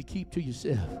things you need to keep to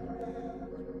yourself.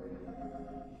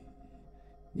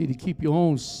 You need to keep your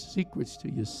own secrets to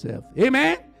yourself.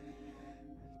 Amen?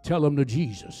 Tell them to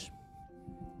Jesus.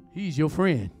 He's your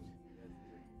friend.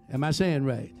 Am I saying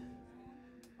right?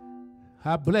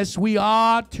 How blessed we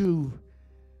are to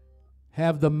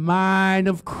have the mind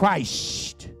of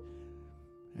Christ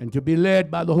and to be led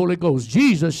by the Holy Ghost.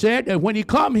 Jesus said that when he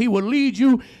comes, he will lead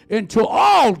you into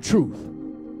all truth.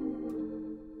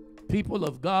 People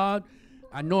of God,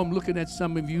 I know I'm looking at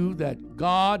some of you that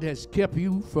God has kept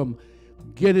you from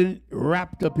getting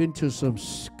wrapped up into some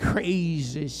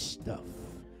crazy stuff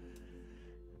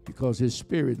because his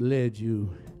spirit led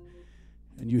you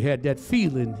and you had that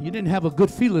feeling. You didn't have a good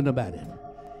feeling about it.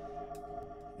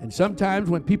 And sometimes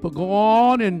when people go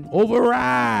on and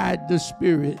override the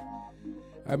Spirit,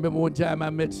 I remember one time I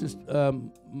met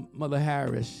Mother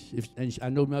Harris, and I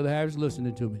know Mother Harris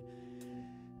listening to me.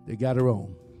 They got her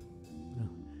on.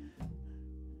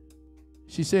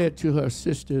 She said to her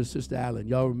sister, Sister Allen,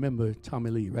 y'all remember Tommy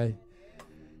Lee, right?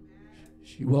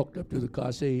 She walked up to the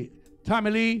car, say,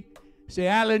 Tommy Lee, say,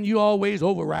 Allen, you always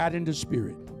overriding the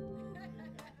Spirit.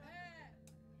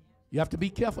 You have to be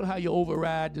careful how you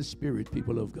override the Spirit,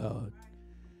 people of God.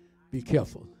 Be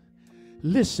careful.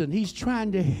 Listen, he's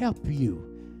trying to help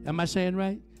you. Am I saying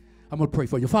right? I'm going to pray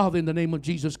for you. Father, in the name of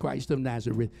Jesus Christ of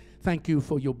Nazareth, thank you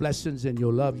for your blessings and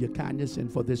your love, your kindness,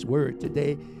 and for this word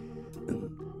today.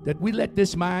 That we let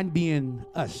this mind be in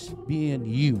us, be in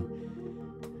you,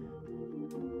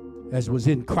 as was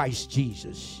in Christ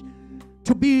Jesus.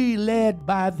 To be led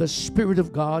by the Spirit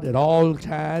of God at all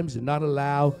times and not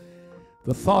allow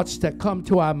the thoughts that come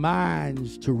to our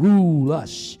minds to rule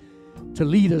us, to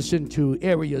lead us into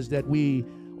areas that we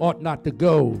ought not to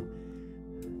go.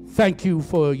 Thank you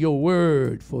for your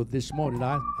word for this morning.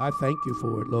 I thank you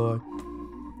for it, Lord.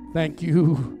 Thank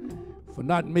you for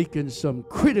not making some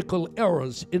critical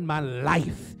errors in my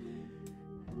life,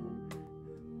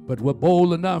 but were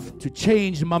bold enough to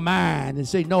change my mind and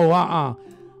say, no,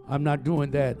 I'm not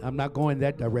doing that. I'm not going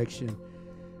that direction.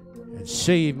 And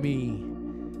save me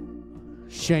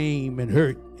shame and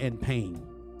hurt and pain.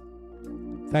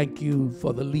 Thank you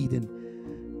for the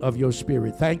leading of your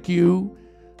Spirit. Thank you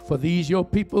for these your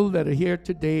people that are here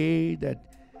today that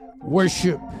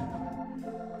worship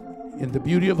in the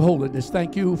beauty of holiness.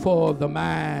 Thank you for the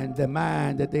mind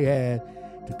that they had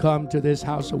to come to this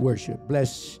house of worship.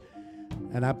 Bless,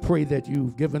 and I pray that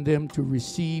you've given them to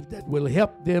receive that will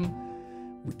help them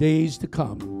with days to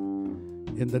come.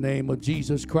 In the name of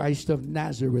Jesus Christ of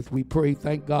Nazareth, we pray.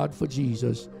 Thank God for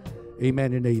Jesus.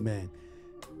 Amen and amen.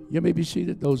 You may be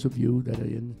seated, those of you that are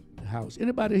in the house.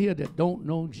 Anybody here that don't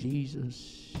know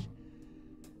Jesus?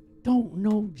 Don't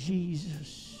know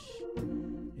Jesus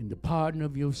in the pardon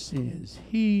of your sins.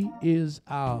 He is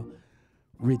our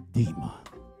Redeemer.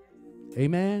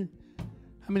 Amen.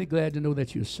 How many glad to know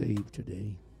that you're saved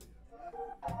today?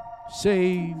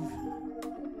 Saved,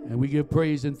 and we give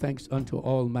praise and thanks unto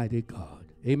Almighty God.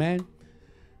 Amen.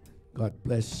 God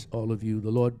bless all of you. The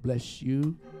Lord bless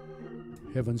you.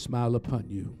 Heaven smile upon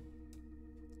you.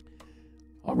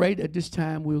 All right, at this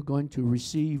time we're going to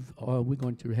receive, or we're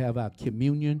going to have our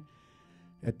communion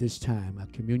at this time. Our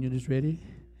communion is ready.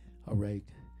 All right.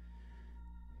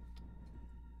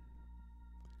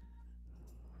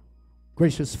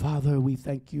 Gracious Father, we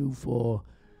thank you for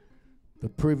the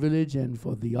privilege and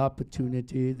for the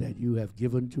opportunity that you have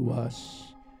given to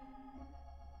us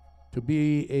to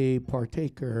be a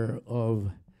partaker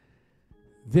of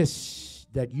this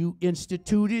that you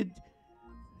instituted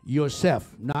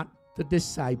yourself, not the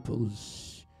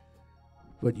disciples,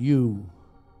 but you,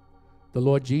 the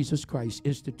Lord Jesus Christ,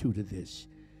 instituted this.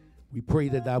 We pray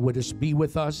that thou wouldest be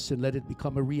with us and let it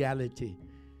become a reality.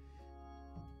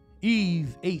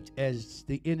 Eve ate as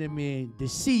the enemy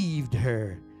deceived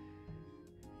her,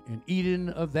 and eating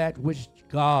of that which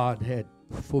God had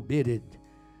forbidden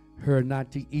her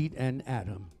not to eat, and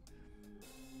Adam.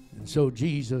 And so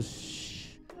Jesus,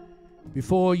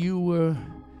 before you were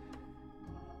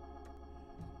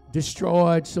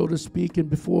destroyed, so to speak, and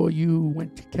before you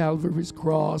went to Calvary's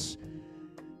cross,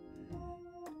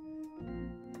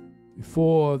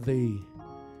 before they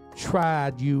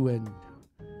tried you, and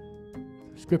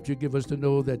Scripture give us to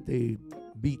know that they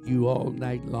beat you all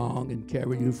night long and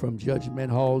carry you from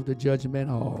judgment hall to judgment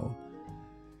hall.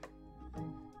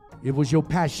 It was your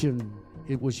passion,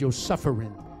 it was your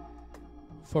suffering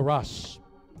for us.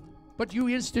 But you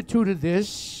instituted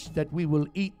this, that we will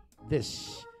eat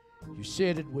this. You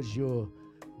said it was your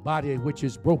body which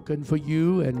is broken for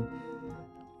you, and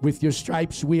with your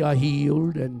stripes we are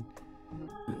healed. And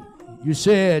you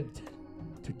said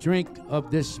to drink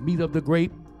of this meat of the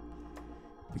grape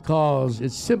because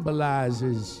it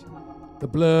symbolizes the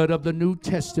blood of the New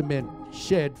Testament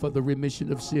shed for the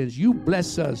remission of sins. You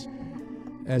bless us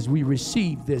as we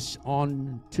receive this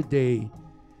on today.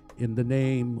 In the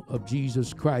name of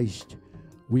Jesus Christ,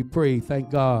 we pray. Thank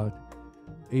God.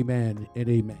 Amen and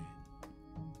amen.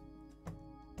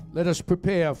 Let us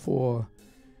prepare to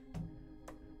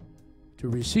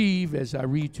receive, as I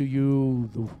read to you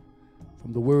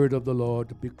from the word of the Lord,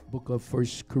 the big book of 1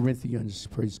 Corinthians,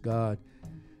 praise God,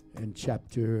 and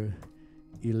chapter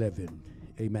 11.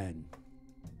 Amen.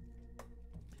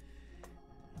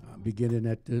 Beginning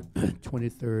at the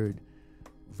 23rd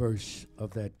verse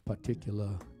of that particular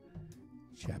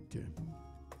chapter.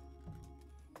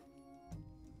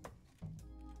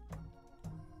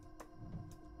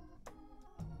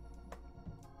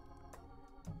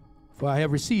 For I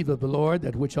have received of the Lord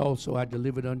that which also I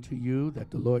delivered unto you, that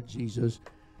the Lord Jesus,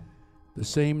 the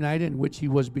same night in which he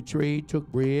was betrayed,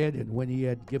 took bread, and when he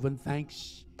had given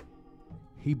thanks,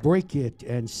 he brake it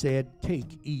and said,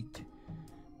 Take, eat.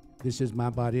 This is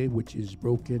my body, which is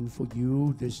broken for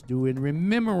you. This do in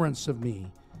remembrance of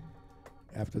me.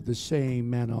 After the same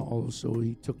manner also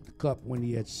he took the cup when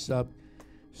he had supped,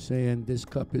 saying, This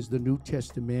cup is the New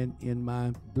Testament in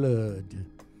my blood.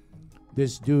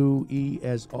 This do ye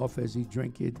as oft as ye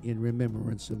drink it in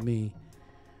remembrance of me.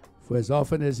 For as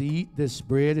often as ye eat this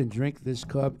bread and drink this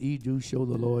cup, ye do show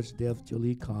the Lord's death till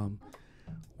he come.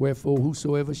 Wherefore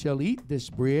whosoever shall eat this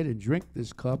bread and drink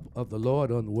this cup of the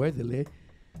Lord unworthily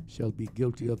shall be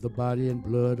guilty of the body and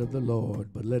blood of the Lord.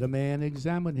 But let a man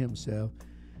examine himself,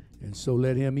 and so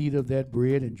let him eat of that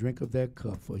bread and drink of that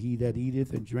cup. For he that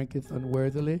eateth and drinketh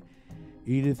unworthily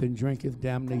eateth and drinketh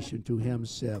damnation to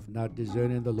himself, not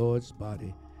discerning the Lord's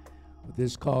body. For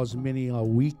this cause many are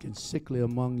weak and sickly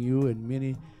among you, and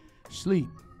many sleep.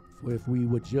 For if we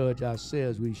would judge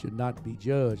ourselves, we should not be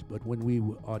judged. But when we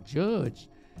are judged,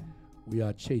 we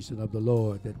are chastened of the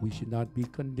Lord, that we should not be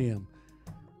condemned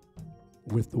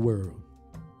with the world.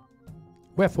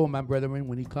 Wherefore, my brethren,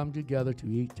 when ye come together to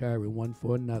eat, tarry one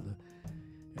for another.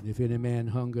 And if any man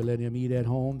hunger, let him eat at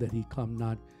home, that he come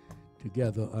not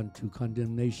together unto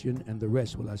condemnation, and the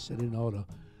rest will I set in order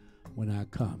when I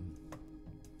come.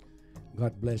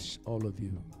 God bless all of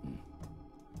you.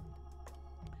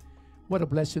 What a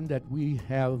blessing that we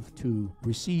have to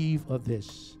receive of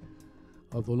this,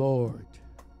 of the Lord.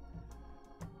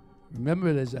 Remember,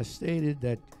 as I stated,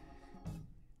 that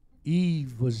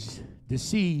Eve was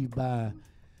deceived by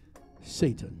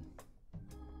Satan,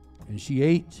 and she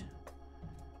ate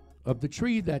of the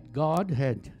tree that God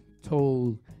had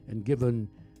told and given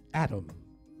Adam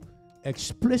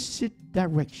explicit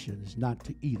directions not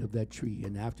to eat of that tree.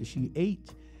 And after she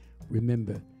ate,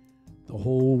 remember, the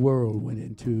whole world went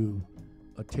into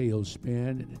a tailspin,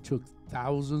 and it took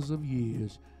thousands of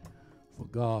years for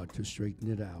God to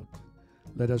straighten it out.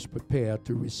 Let us prepare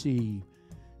to receive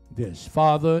this.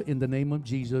 Father, in the name of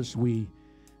Jesus, we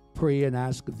pray and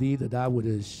ask of thee that thou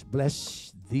wouldest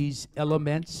bless these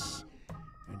elements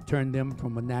and turn them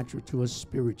from a natural to a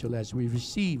spiritual as we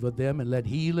receive of them, and let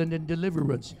healing and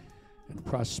deliverance and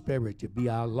prosperity be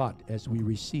our lot as we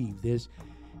receive this.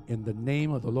 In the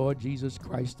name of the Lord Jesus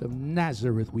Christ of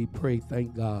Nazareth, we pray,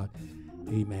 thank God.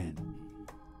 Amen.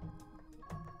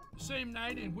 The same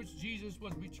night in which Jesus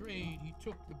was betrayed, he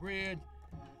took the bread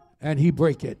and he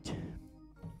brake it.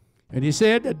 And he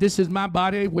said that this is my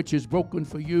body, which is broken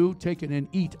for you. Take it and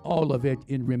eat all of it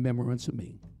in remembrance of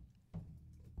me.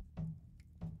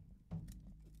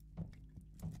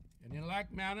 And in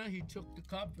like manner, he took the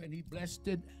cup and he blessed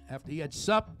it after he had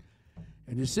supped.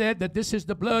 And he said that this is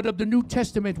the blood of the New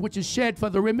Testament, which is shed for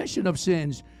the remission of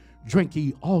sins. Drink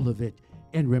ye all of it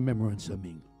in remembrance of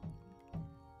me.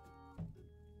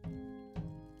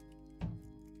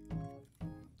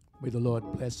 May the Lord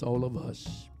bless all of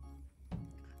us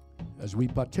as we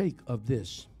partake of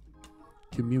this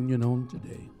communion on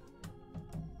today.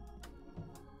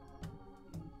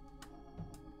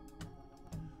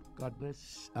 God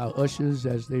bless our ushers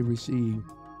as they receive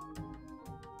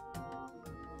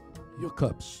your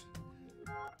cups.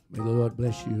 May the Lord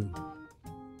bless you.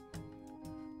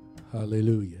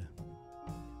 Hallelujah.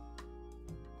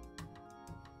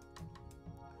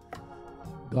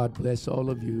 God bless all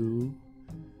of you.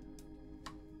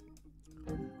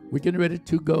 We're getting ready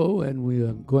to go, and we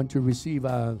are going to receive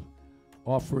our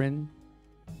offering.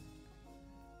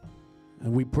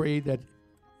 And we pray that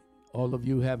all of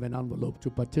you have an envelope to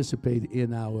participate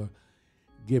in our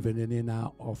giving and in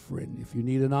our offering. If you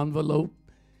need an envelope,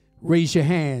 raise your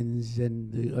hands,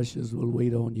 and the ushers will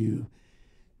wait on you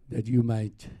that you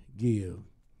might give.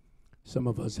 Some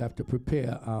of us have to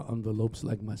prepare our envelopes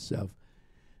like myself.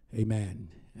 Amen.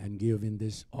 And give in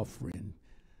this offering.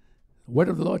 The word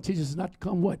of the Lord teaches us not to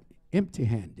come what?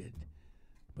 Empty-handed,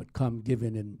 but come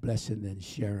giving and blessing and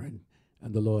sharing,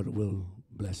 and the Lord will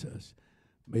bless us.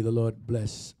 May the Lord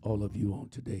bless all of you on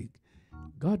today.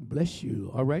 God bless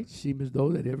you. All right? Seems as though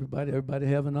that everybody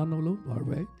have an envelope. All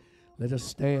right? Let us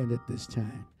stand at this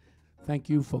time. Thank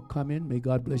you for coming. May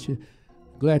God bless you.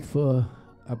 Glad for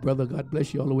our brother. God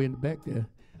bless you all the way in the back there.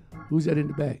 Who's that in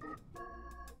the back?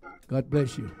 God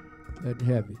bless you. Glad to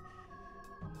have you.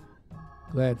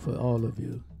 Glad for all of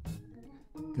you.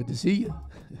 Good to see you.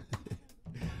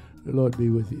 The Lord be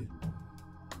with you.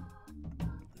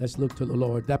 Let's look to the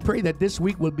Lord. I pray that this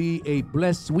week will be a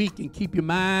blessed week, and keep your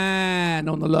mind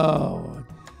on the Lord.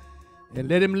 And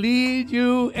let him lead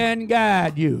you and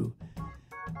guide you.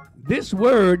 This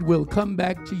word will come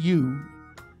back to you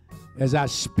as I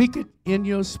speak it in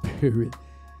your spirit,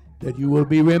 that you will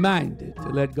be reminded to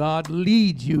let God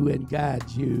lead you and guide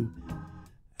you,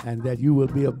 and that you will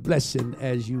be a blessing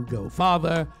as you go.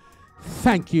 Father,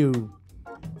 thank you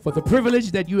for the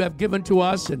privilege that you have given to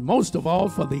us, and most of all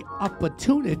for the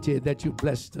opportunity that you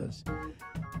blessed us.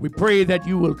 We pray that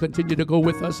you will continue to go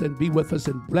with us and be with us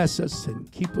and bless us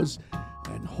and keep us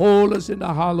and hold us in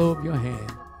the hollow of your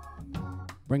hand.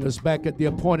 Bring us back at the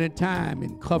appointed time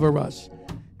and cover us.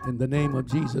 In the name of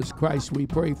Jesus Christ, we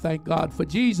pray. Thank God for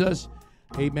Jesus.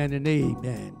 Amen and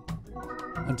amen.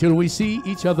 Until we see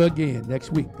each other again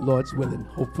next week, Lord's willing,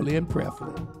 hopefully and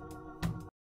prayerfully.